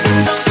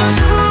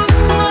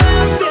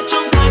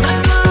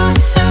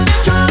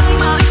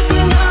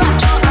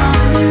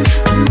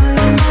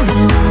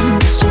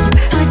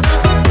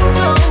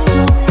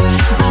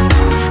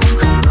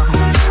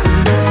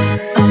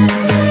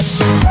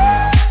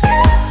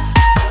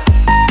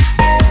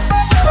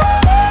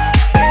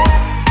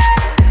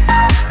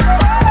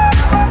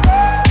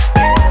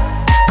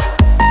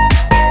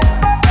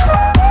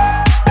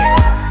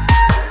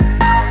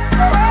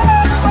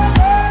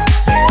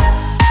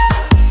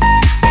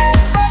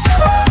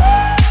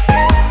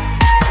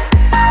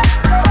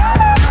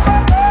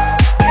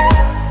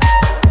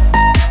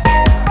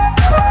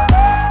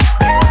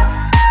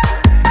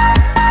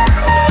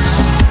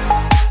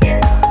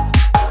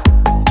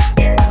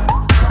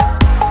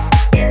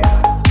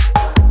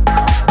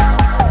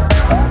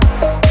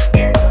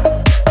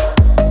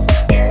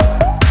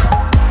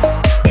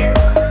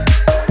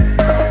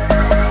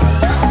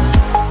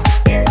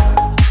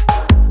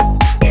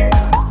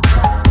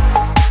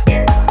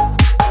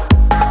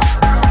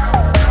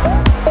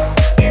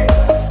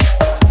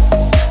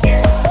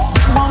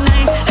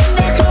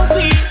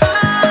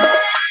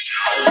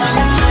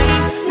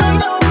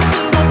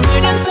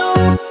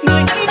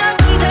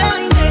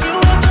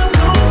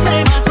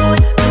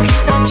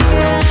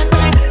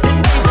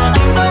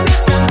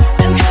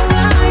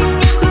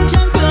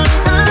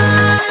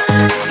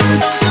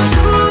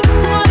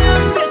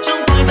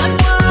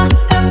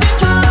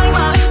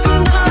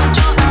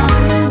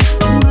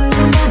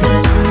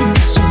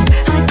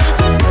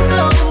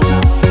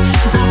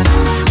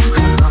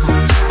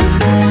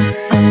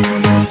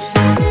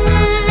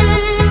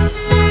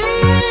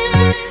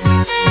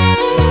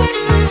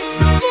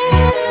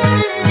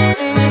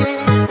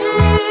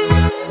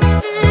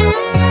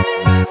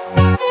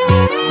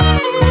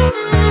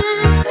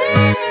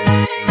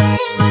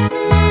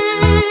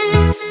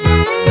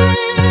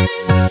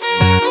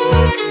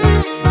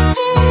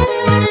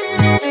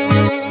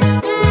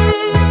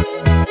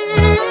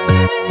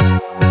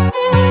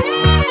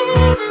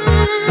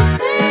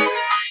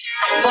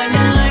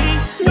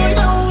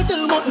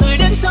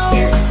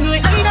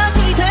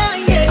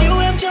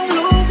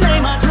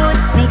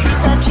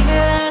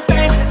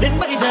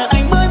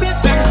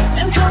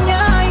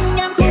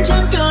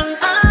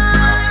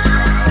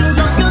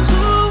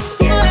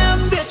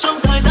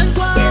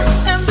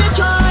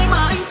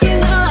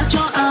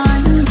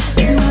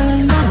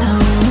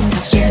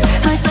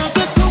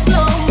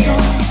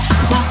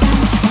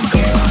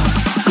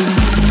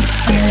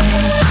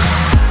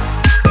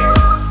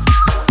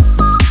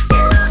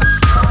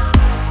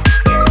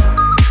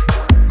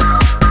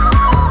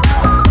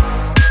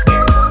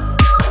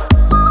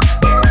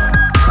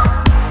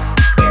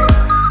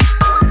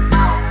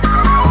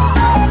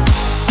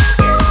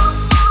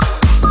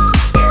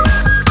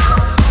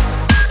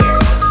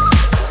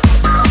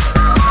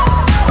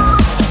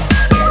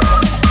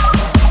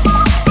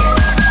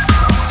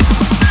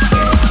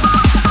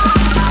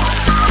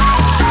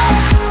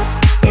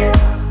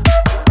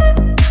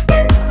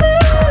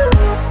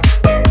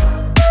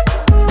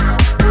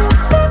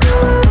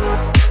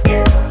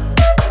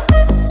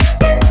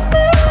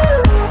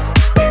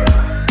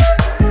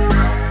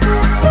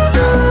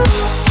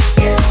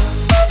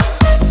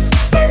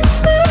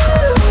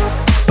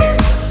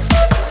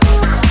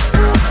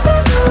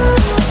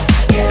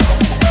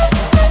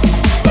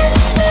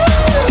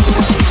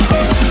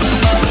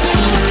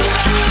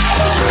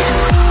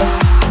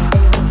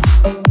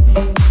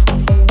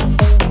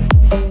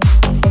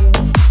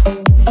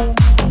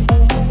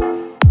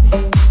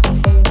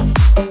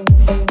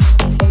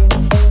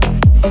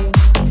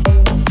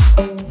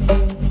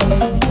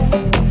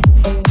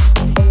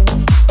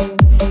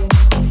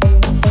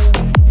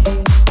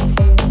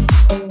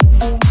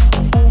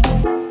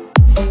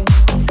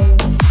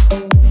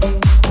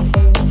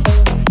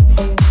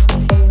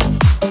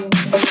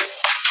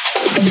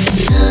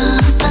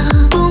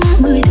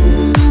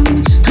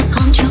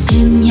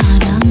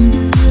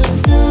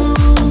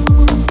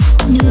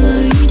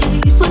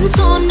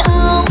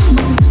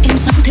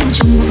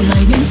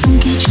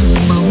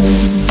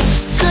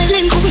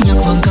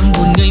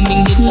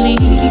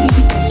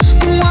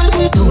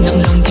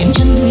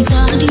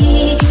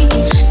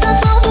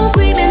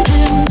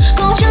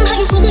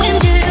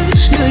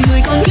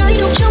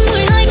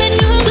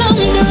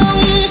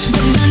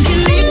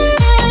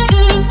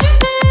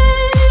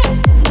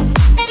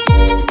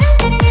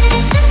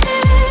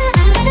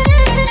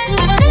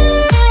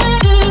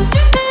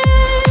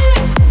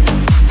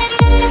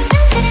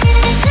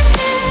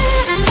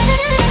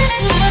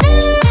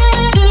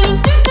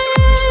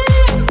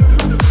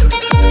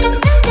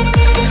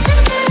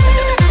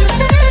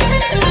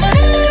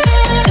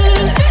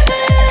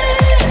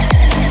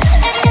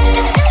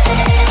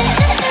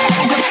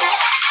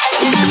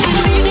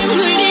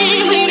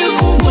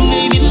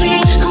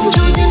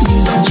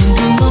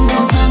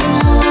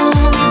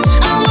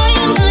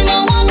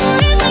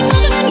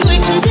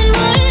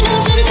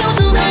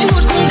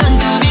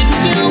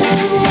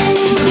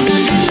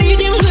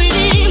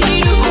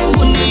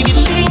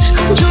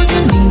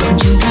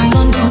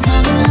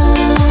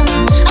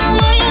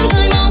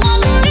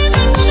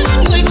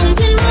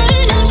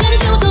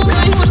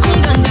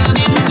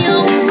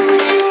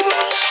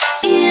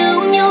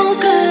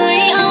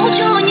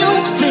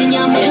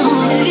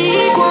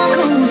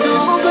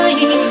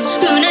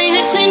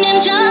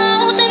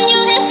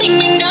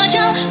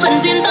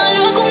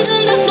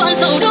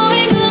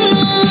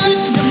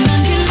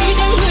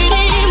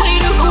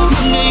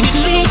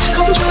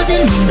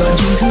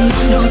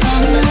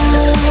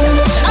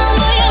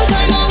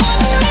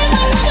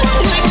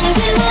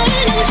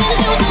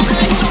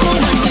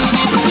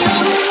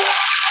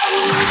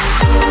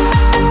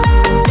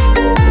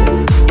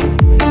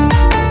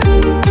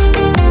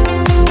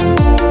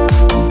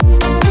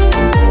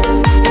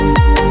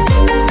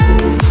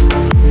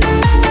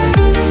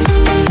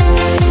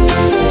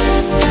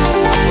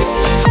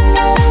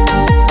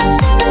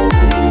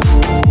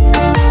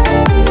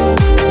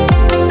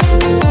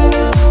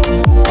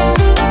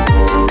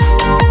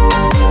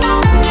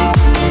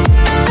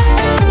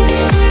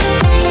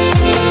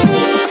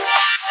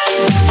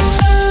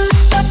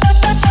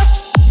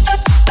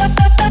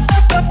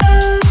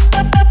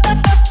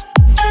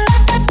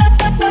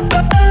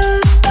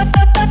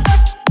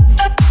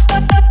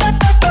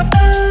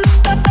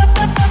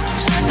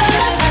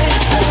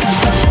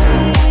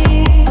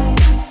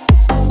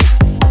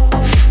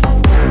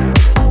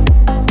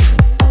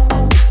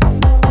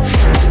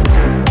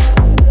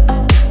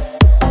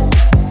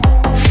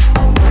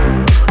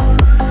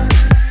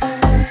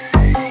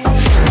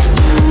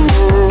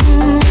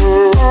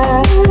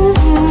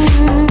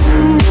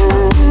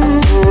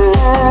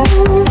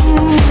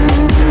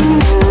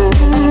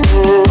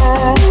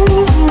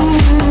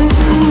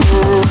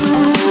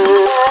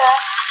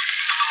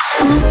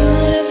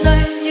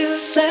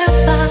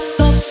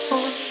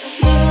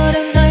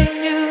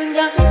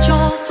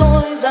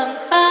 rằng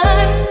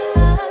ai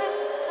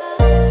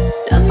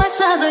đã mãi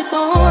xa rời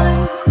tôi.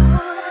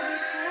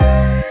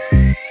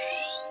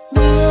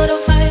 Mưa đâu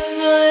phải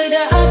người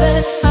đã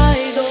bên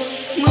ai rồi,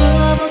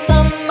 mưa vô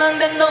tâm mang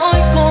đến nỗi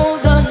cô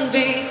đơn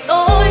vì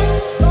tôi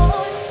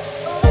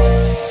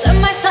sẽ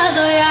mãi xa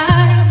rời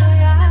ai.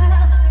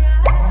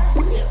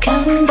 此刻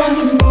的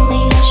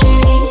你还是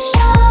理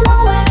想吗？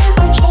为何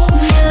重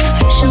要？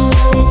还是我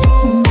已经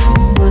忘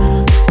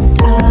了？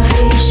到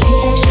底谁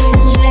爱谁跟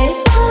谁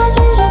怕？结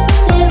局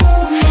不连吗？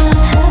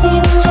何必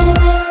不知在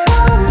梦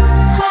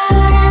话？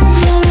难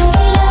道为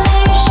了没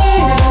事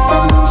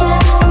等下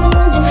风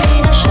景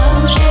里的伤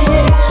势有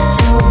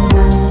吗？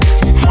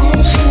还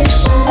是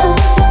伤了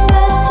像个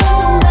痛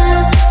吧？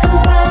刻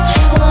画出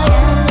我眼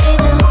里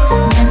的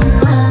年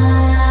华。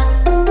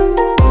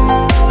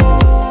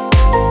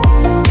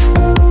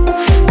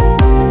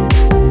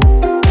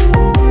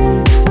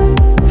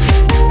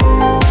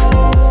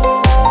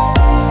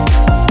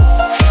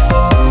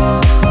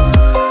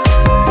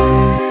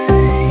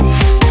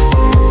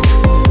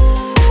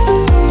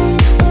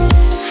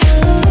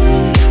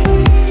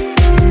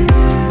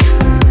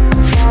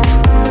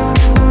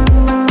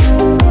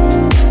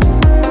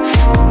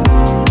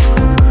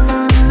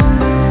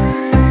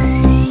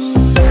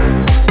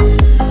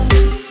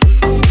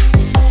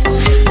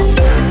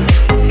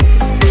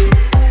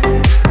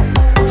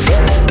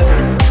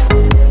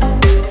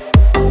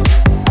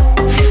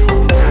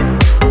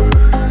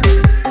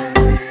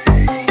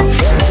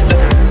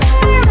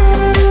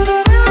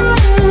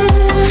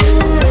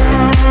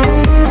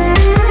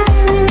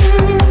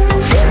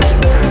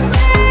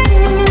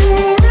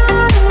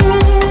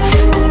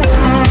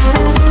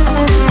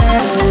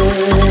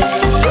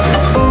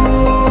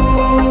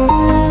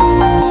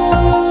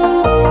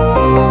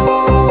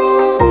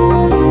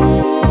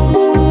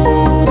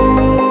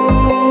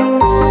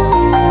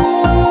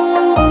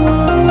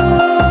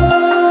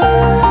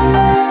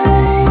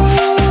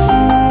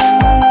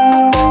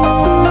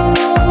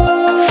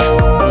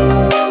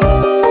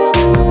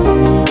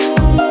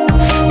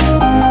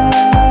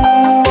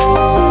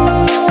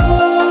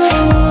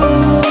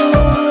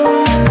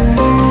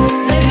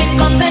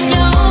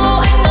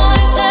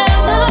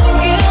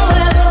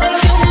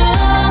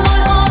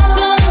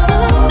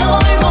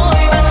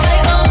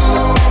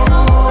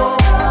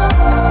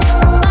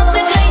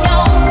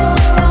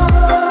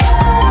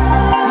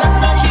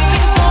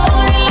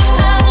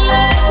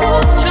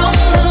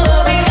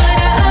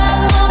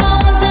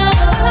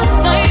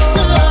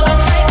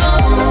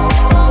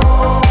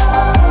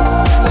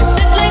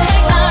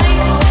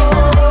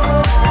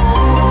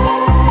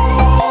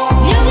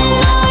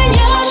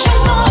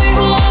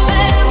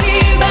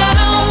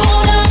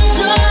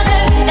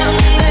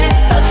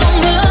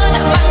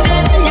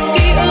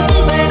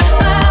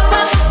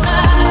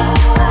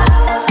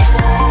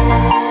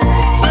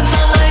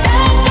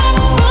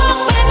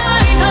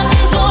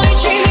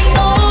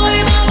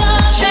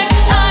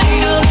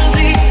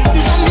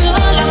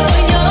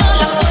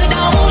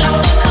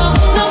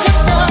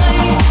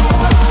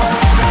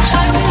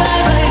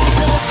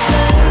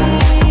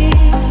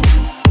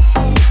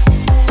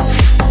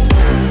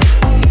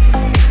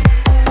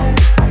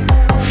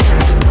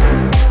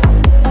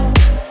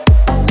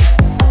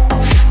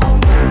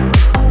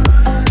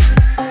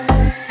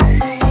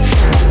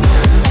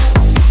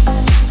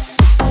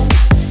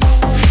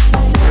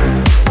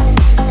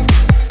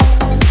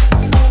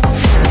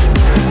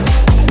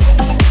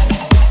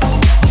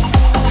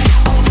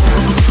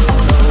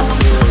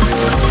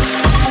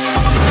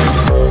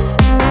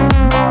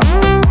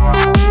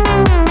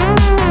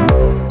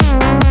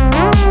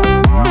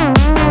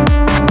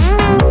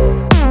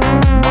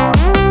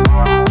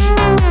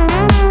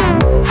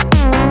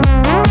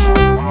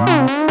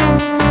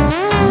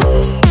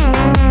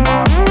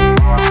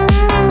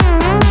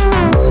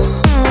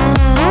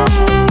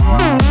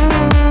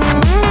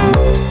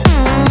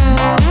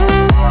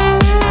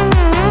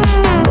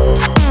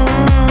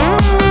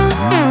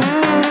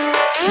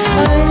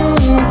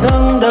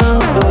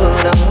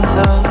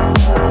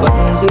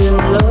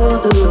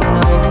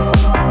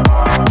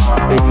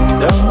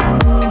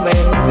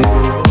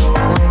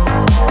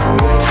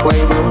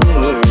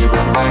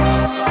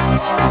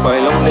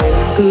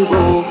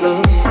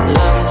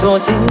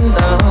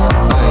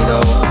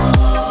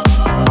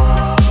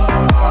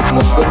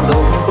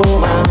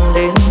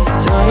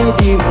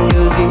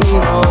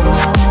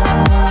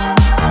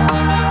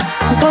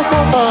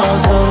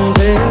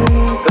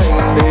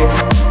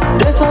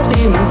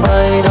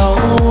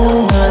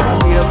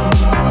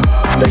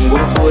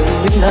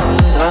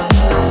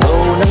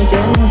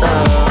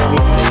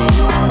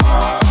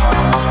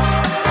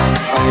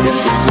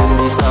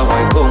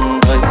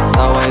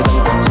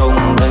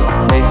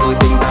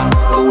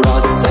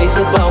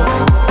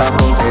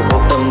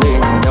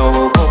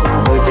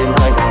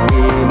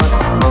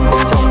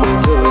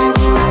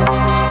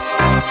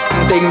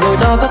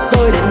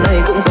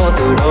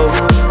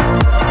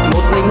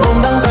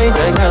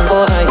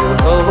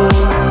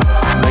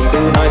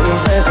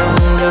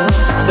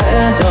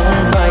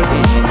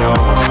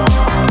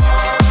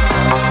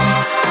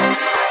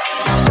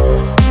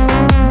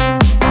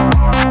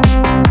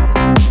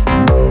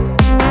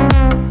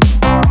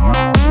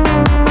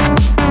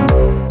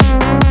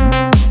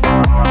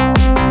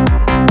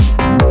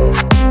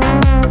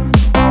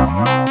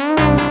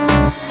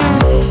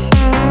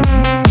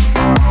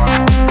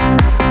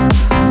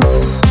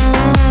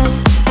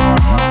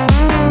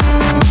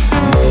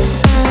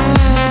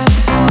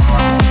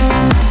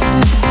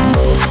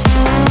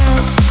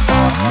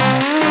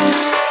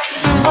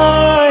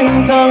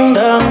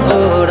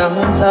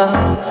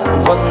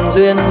phận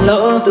duyên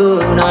lỡ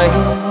từ này.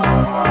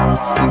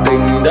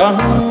 Tình đắng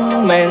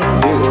men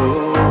rượu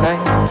cay,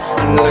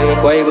 người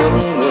quay bước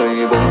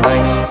người buông tay,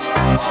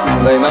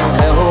 người mang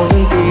theo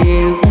những ký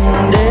ức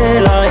để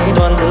lại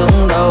toàn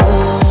thương đau.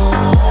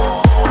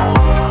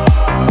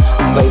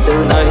 Vậy từ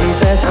nay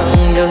sẽ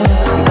chẳng nhớ,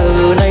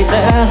 từ nay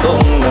sẽ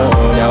không nợ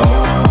nhau.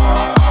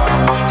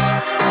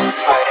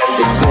 Ai đem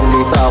tình duyên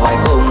đi xa hoài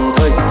không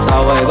thấy,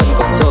 sao ai vẫn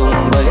còn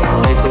trông bấy.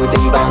 Ngày xưa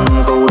tình tàn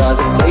dù đã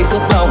dựng xây suốt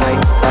bao ngày,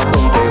 ta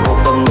không thể vô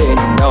tâm để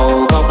nhìn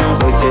nhau khóc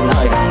rơi trên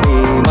hai hàng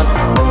mi mắt,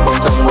 bâng khuâng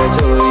trong mưa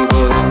trời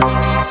vơi.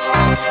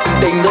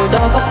 Tình đôi ta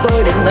khóc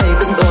tôi đến nay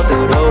cũng do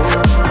từ đâu,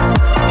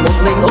 một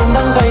mình ôm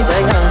đắng cay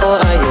trái ngang có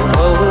ai hiểu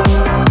đâu.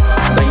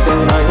 Đành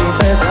từ nay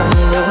sẽ chẳng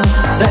nhớ,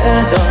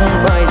 sẽ chẳng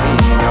phải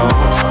vì nhau.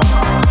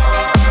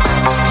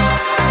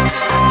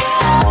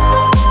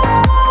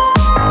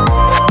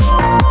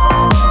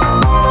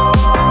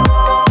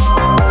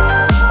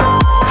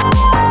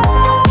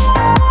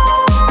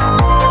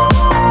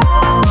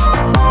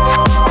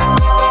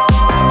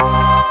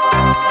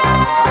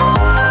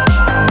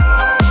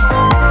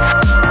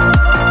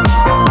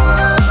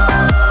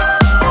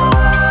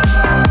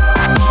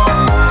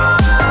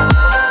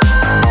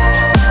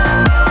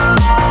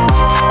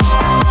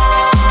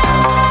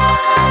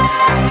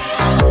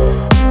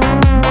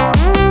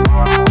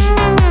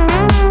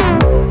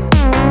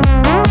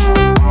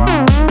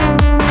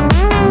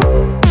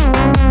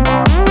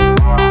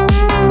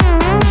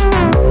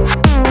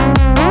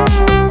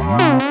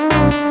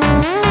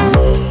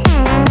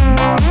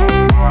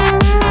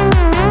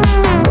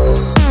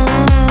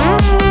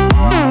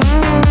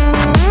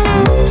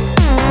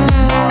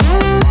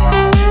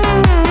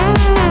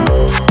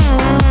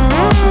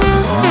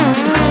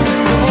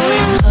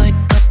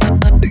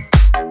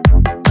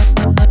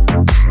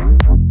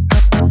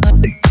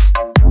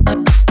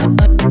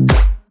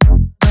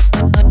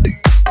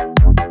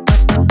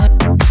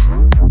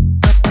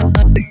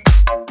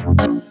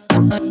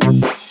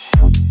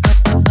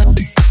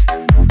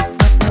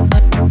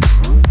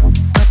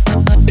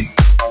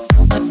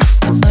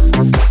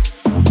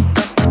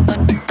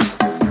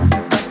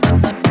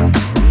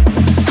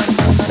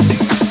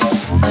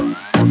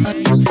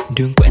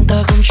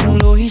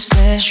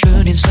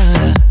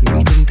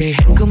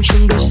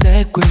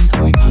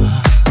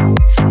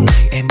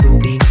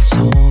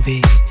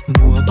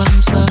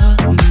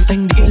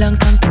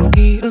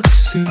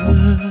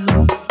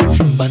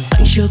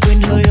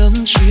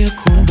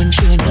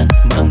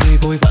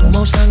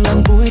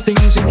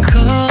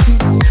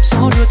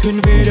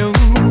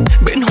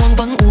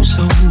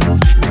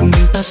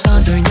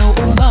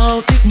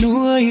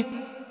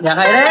 Nhạc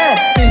hay đấy.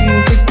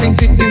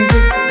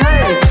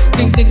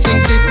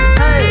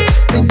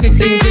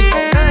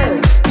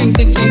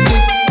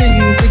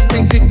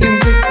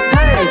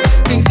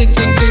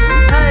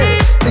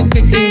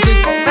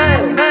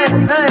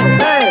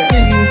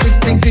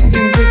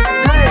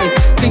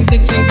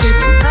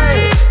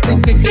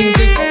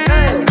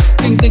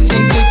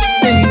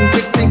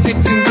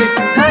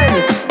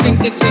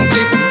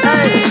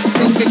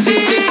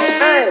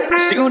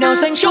 Rượu nào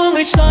dành cho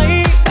người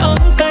say, đắng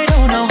cay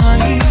đâu nào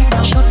hay,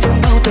 chót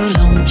vương bao tơ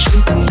lòng chưa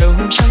từng đâu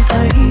chẳng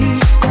thấy.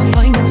 Có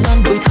phải nhân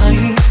gian đổi thay,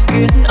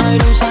 biết ai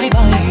đâu giải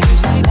bày,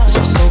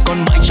 giọt sầu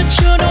còn mãi chất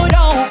chứa nỗi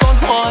đau còn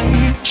hoài.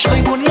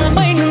 Trời buồn ngàn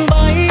mây ngừng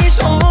bay,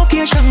 gió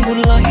kia chẳng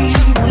buồn lay,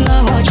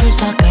 lá hoa rơi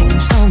xa cành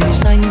sao mây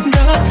xanh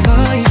đã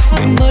phai.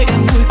 Nguyện mời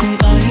em vui cùng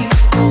ai,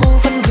 có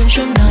vẫn vương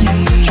chân này,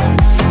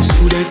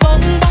 dù đời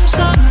vắng bóng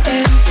sáng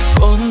em,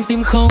 con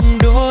tim không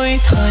đổi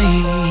thay.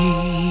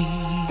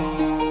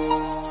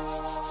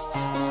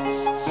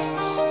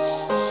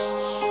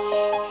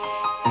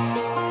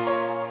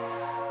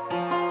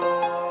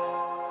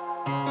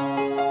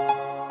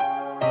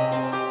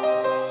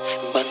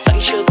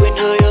 Chưa quên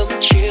hơi ấm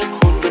chiếc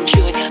hôn vẫn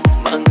chưa nhạt,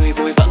 mà người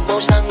vội vàng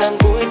mau sang ngang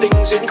vui tình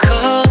duyên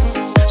khác.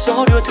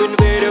 Gió đưa thuyền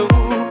về đâu,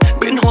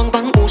 biển hoang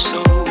vắng u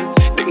sầu,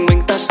 định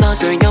mình ta xa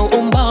rời nhau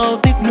ôm bao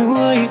tiếc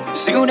nuối.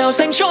 Rượu nào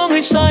dành cho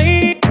người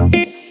say,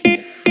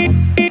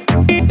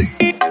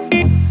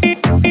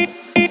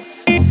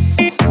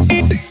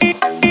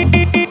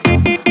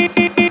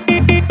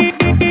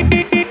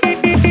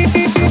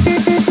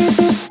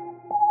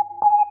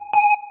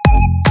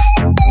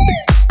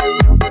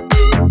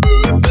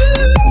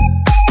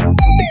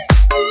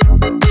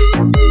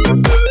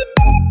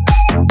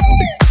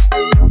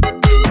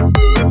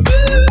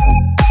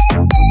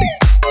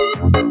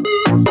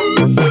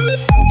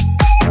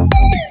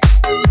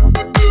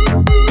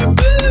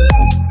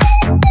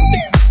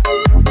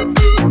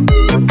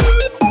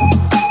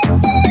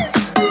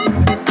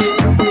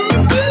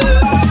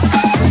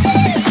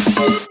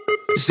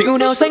 rượu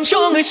nào dành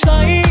cho người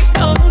say,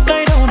 đắng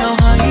cay đâu nào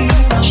hay,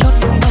 chót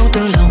vương bao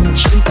tơ lòng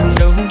chưa từng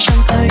đâu chẳng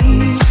thấy.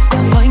 Có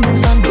phải nhân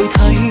gian đổi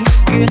thay,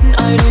 biết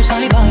ai đâu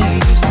giải bày,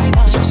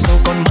 giọt sầu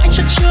còn mãi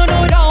chất chứa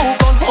nỗi đau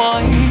còn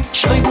hoài.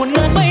 Trời buồn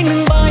ngàn mây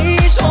ngừng bay,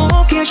 gió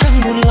kia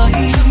chẳng buồn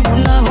lay,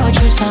 lá hoa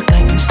rơi xa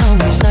cành sao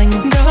mây xanh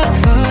đã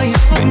phai.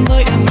 Nguyện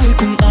mời em vui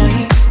cùng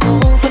ai, có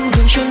vẫn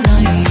vương chân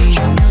này,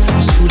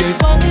 dù đời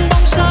vắng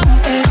bóng sáng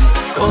em,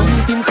 con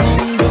tim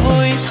không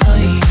đổi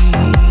thay.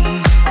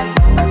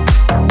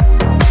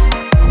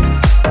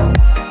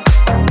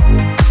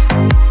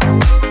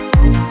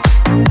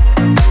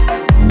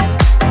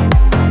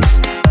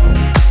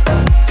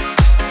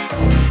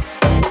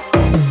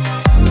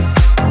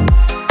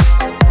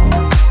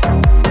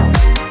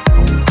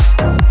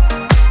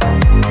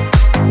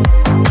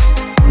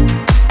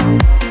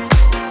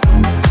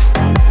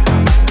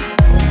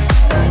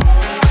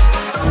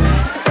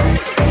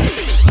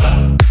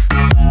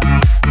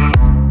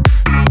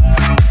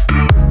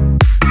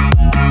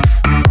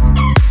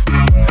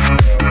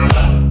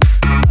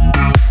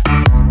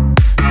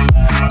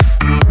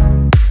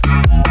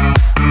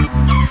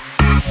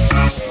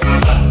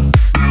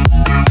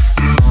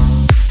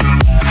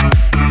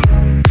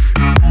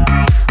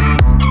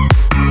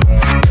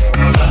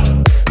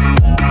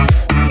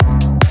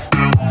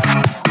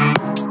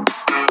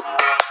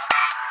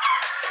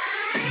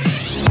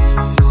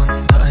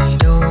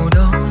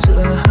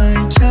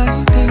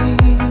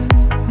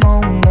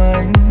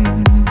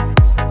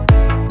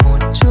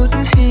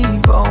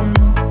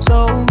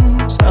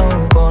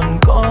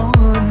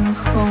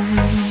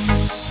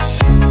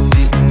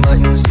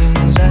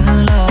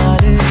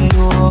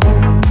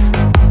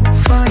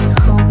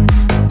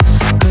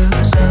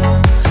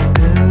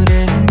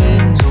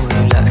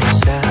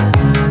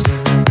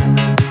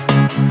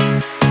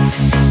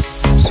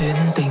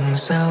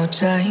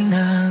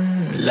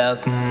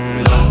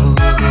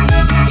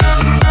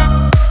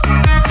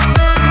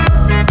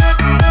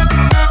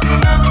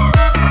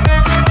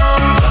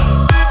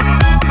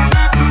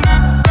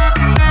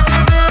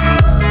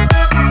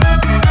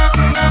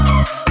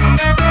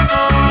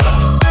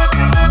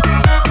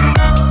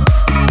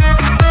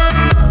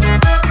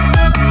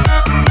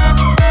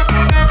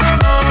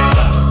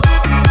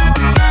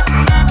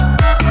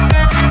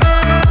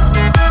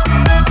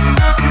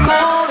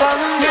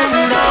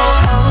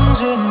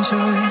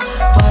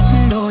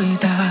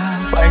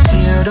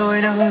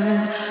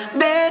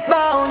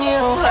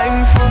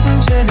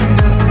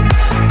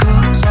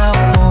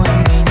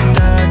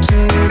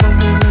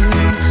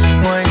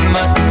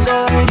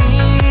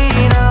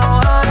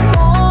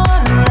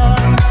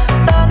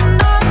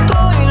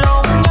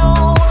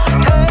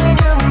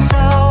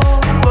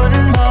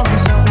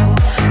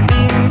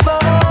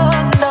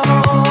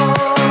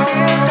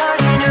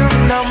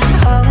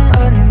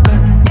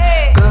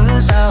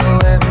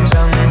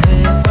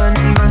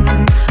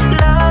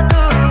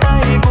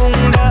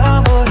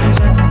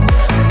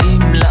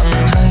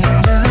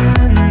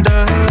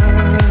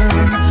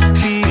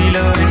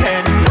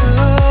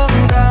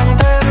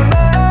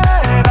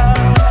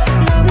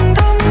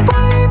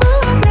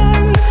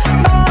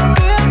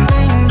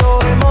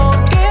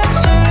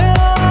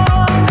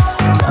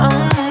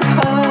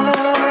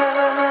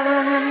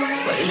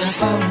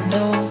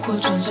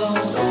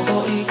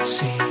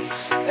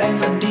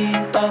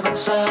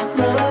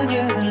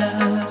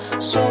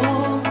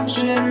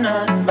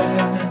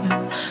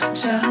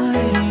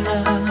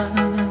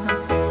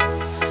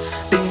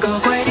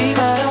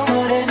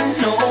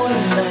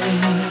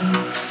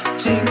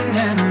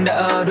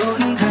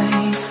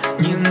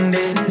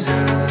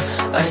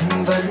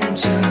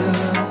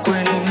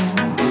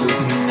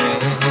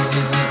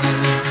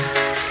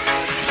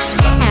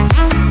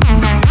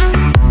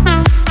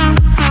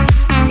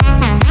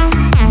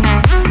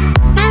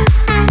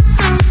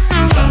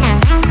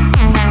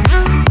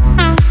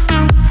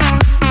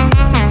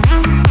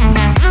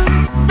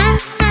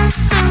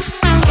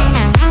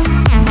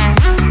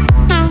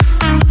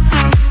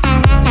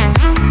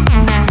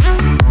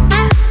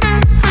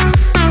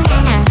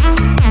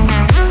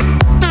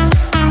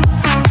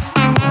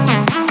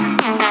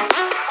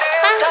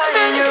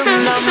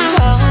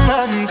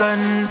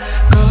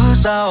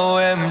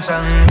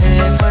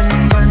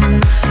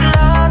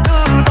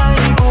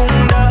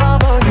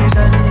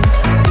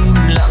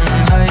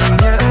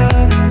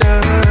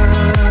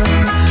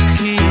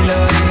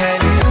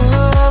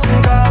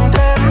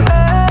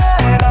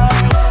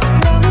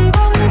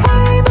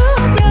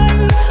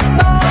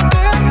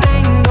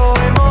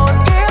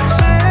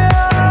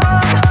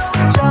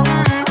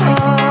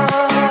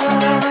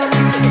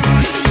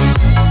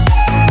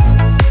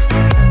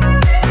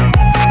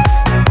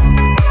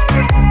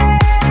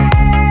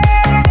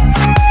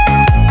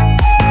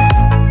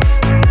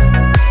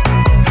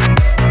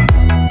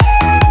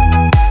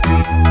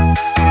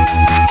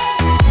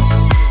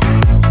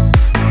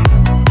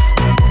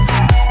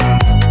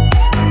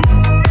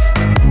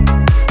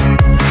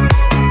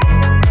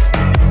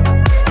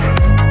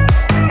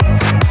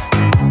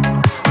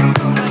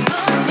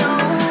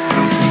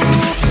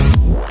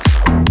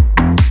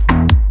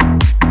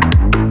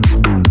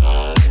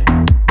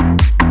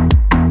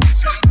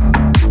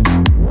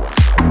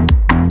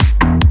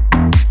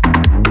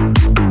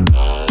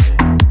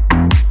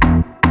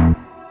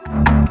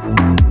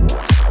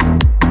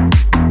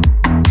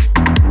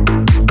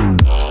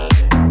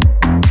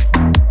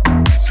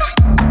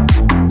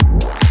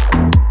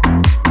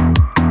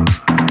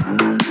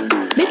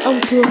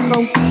 thương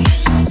không?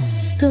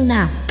 Thương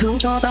nào? Thương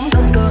cho tấm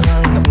thân cơ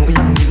hàng ngập ngụy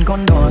lòng nhìn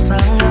con đỏ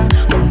sáng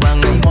mộng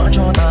vàng cây hoa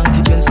cho tàn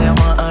khi trên xe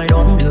hoa ai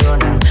đón đưa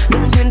nàng.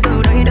 Nhân duyên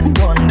từ đây đến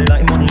còn để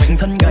lại một mệnh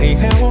thân gầy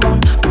héo hon.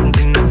 Cuộc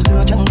tình năm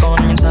xưa chẳng còn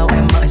nhưng sao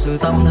em mãi giữ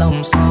tấm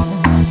lòng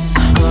son.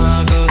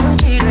 Và cớ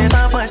chi để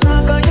ta phải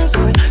xa cách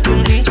rồi,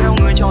 duyên ý treo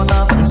người cho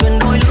ta phận duyên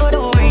đôi lứa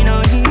đôi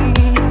nơi.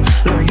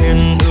 Lời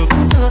hiền ước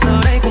xưa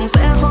giờ đây cũng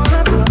sẽ hóa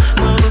thừa,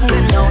 mơ ước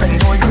bên nhau đành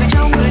thôi gửi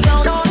trao người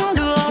giao đón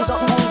đưa.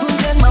 Dọn buồn vương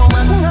trên màu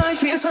mắt hai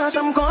phía xa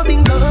xăm có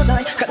tình cỡ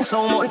dài, khắc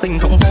sâu mỗi tình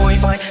không phôi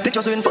phai, tiếc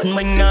cho duyên phận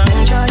mình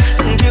ngang trai.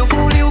 Từng chiều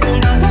cô liêu cùng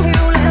nắng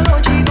hiu lẽ loi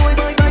chỉ tôi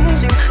với cánh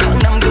diều, tháng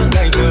năm cứ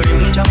ngày chờ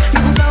đêm trăng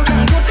nhưng sao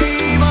chẳng chút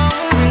hy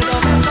vọng. Nguyện giờ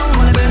xem xong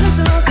ngoài bên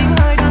xưa tính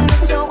ai đang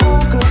đứng sau ô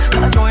cửa,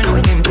 đã trôi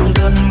nỗi niềm trong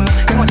cơn mưa.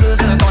 Cái ngoài xưa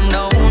giờ còn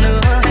đâu nữa,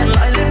 hẹn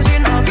lại lên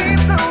duyên ở kiếp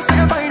sau sẽ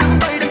tay nắm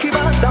tay đến khi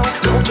bắt đầu.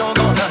 Dẫu cho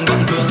có ngàn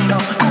vẫn thương đau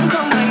cũng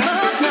không thành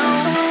mất nhau.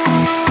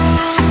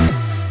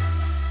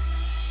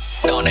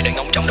 Đò này đời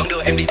ngóng trong đón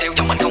đưa em đi theo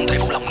trong anh không thể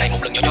phụ lòng này một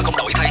lần nhỏ nhỏ không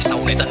đổi thay.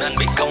 Sau này tên anh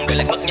biết không để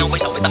lại mất nhau với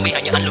sau với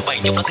 82 nhà anh lưu bày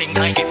trong đó thiên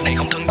thai. Kiếp này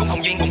không thân cũng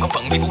không duyên cũng không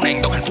phận vì muốn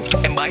nàng đâu hạnh phúc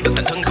chúc em bái được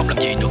thành thân không làm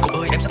gì nữa cô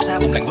ơi em sắp xa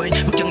vùng làng quê.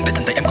 Bước chân về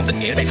thành thị em không tình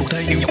nghĩa đầy phù thê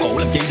yêu nhau khổ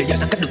làm chi để giờ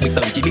xa cách được biệt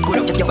từ chỉ biết cúi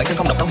đầu trách do bản thân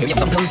không đọc thấu hiểu dòng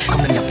tâm thư.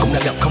 Không nên gặp cũng đã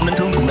gặp không nên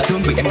thương cũng đã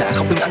thương vì em đã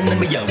không thương anh nên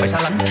bây giờ phải xa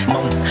lánh.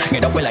 Mong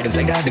ngày đó quay lại đừng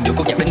xảy ra đừng để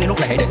cô chạm đến lúc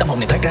này hãy để tâm hồn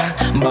này thoát ra.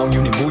 Bao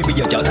nhiêu niềm vui bây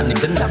giờ trở thành niềm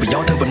tin là vì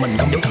do thân phận mình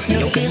không dấu thật chỉ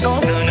dấu ký.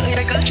 Có nơi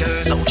đây cứ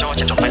chờ dẫu cho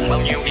chẳng trọn vẹn bao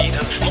nhiêu ý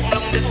thơ mong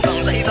lung đến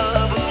bằng dây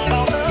tơ vương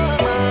bao giấc mơ.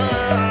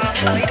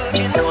 Ai đưa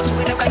trên đò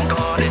xuôi theo cánh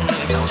cò đến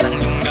nơi giàu sang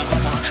nhưng đã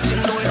duyên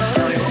đôi ở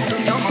đời hôn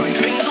thương nhau hỏi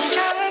hình dung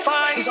chẳng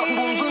phai dọn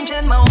buồn vương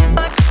trên màu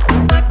bách.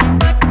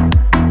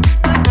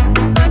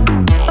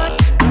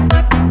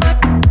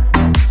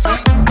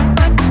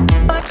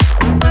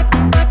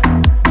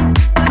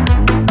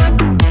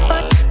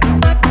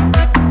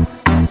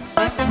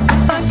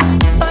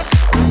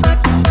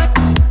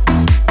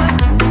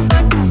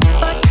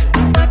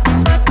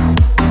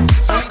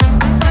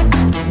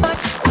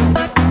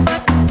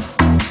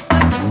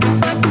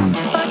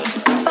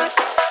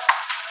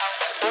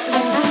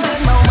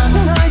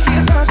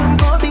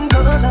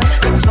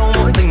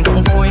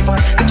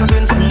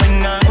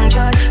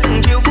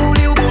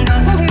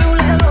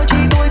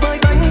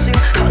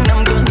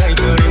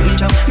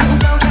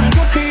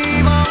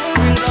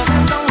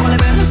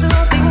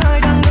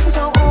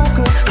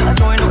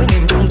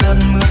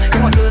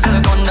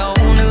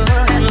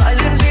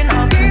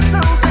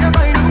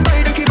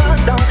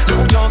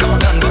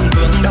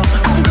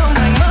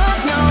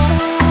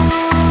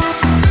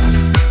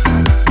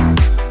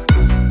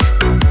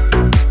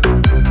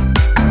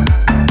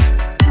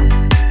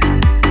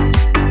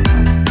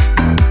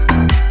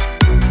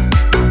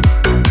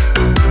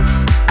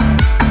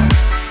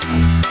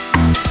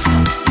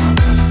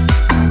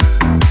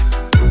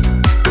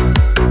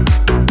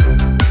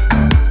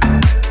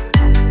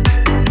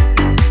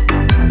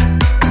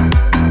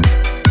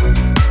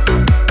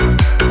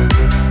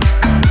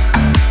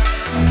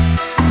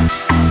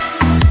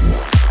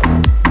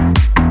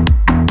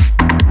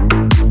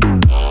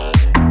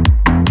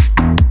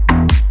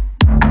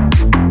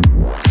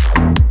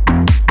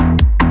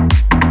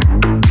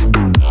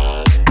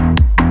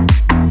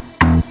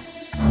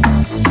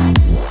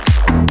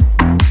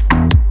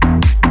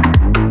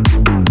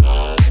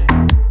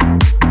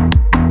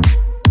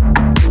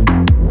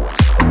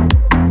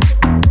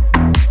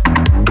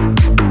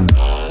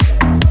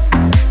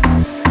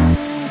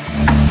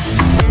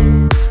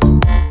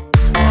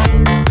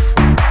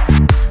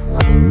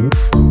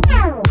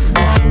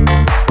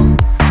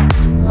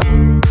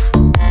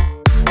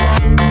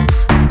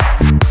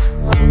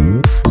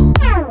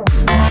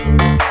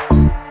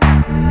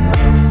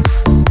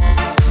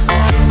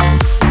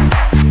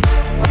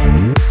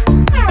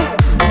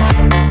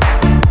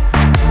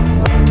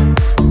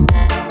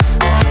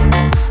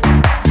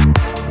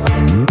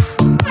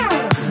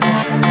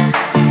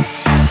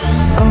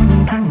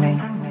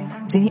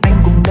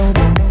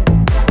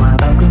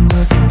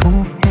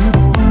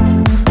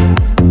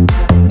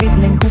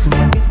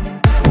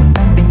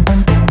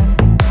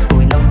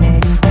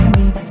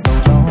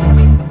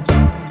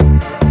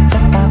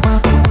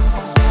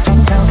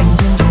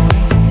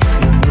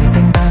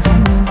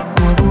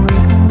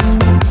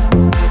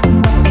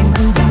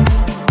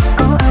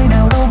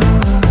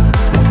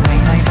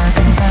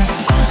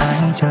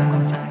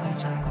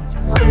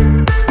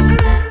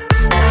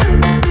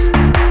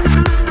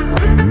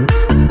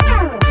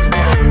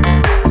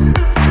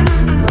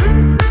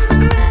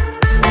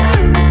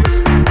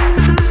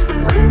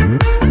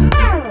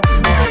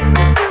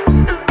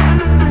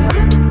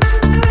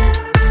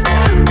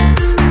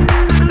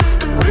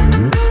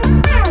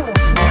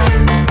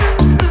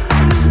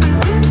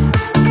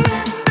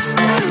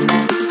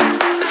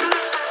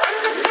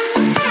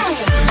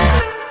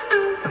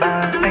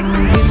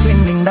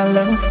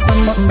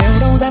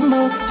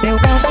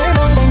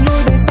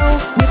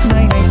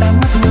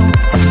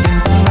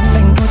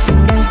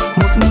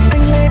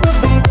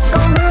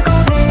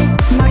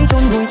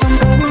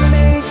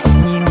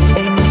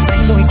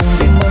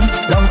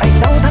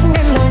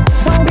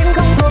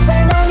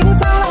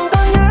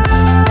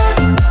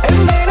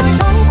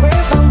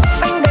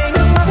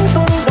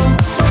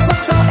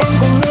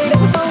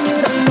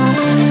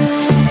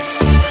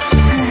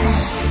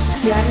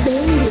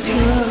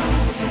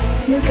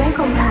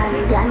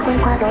 giờ anh quên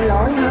qua đổ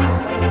lỗi hả?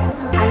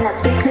 Anh làm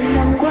tôi khinh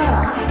anh quá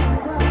à.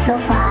 Đâu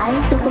phải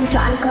tôi không cho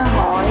anh cơ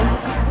hội,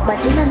 mà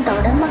chính anh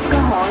tự đánh mất cơ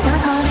hội đó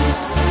thôi.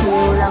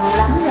 Nhiều lần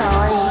lắm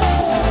rồi.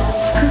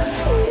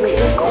 Vì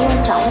yêu cũng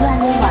quan trọng với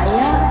anh như vậy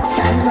á,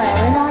 thì anh về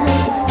với nó đi.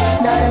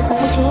 Nơi đây không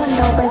có chứa anh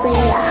đâu baby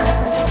ạ.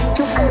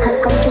 Chúc anh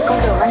thành công trên con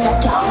đường anh đã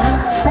chọn á.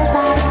 Bye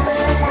bye.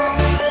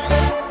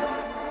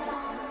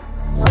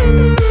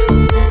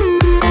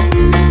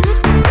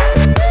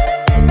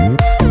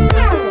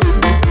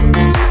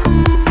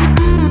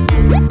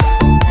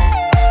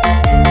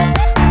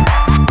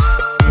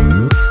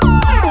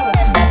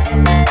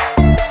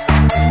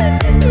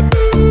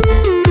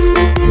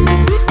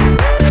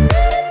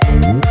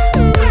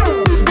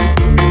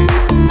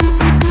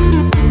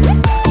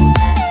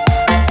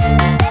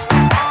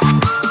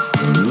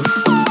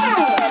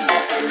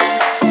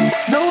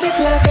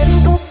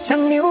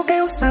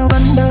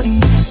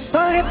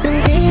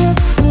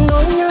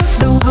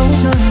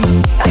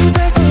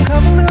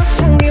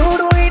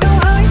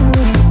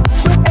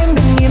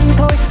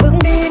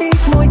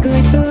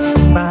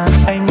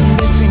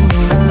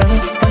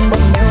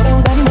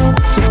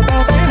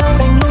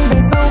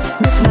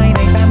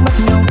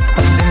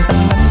 Phần duyên ta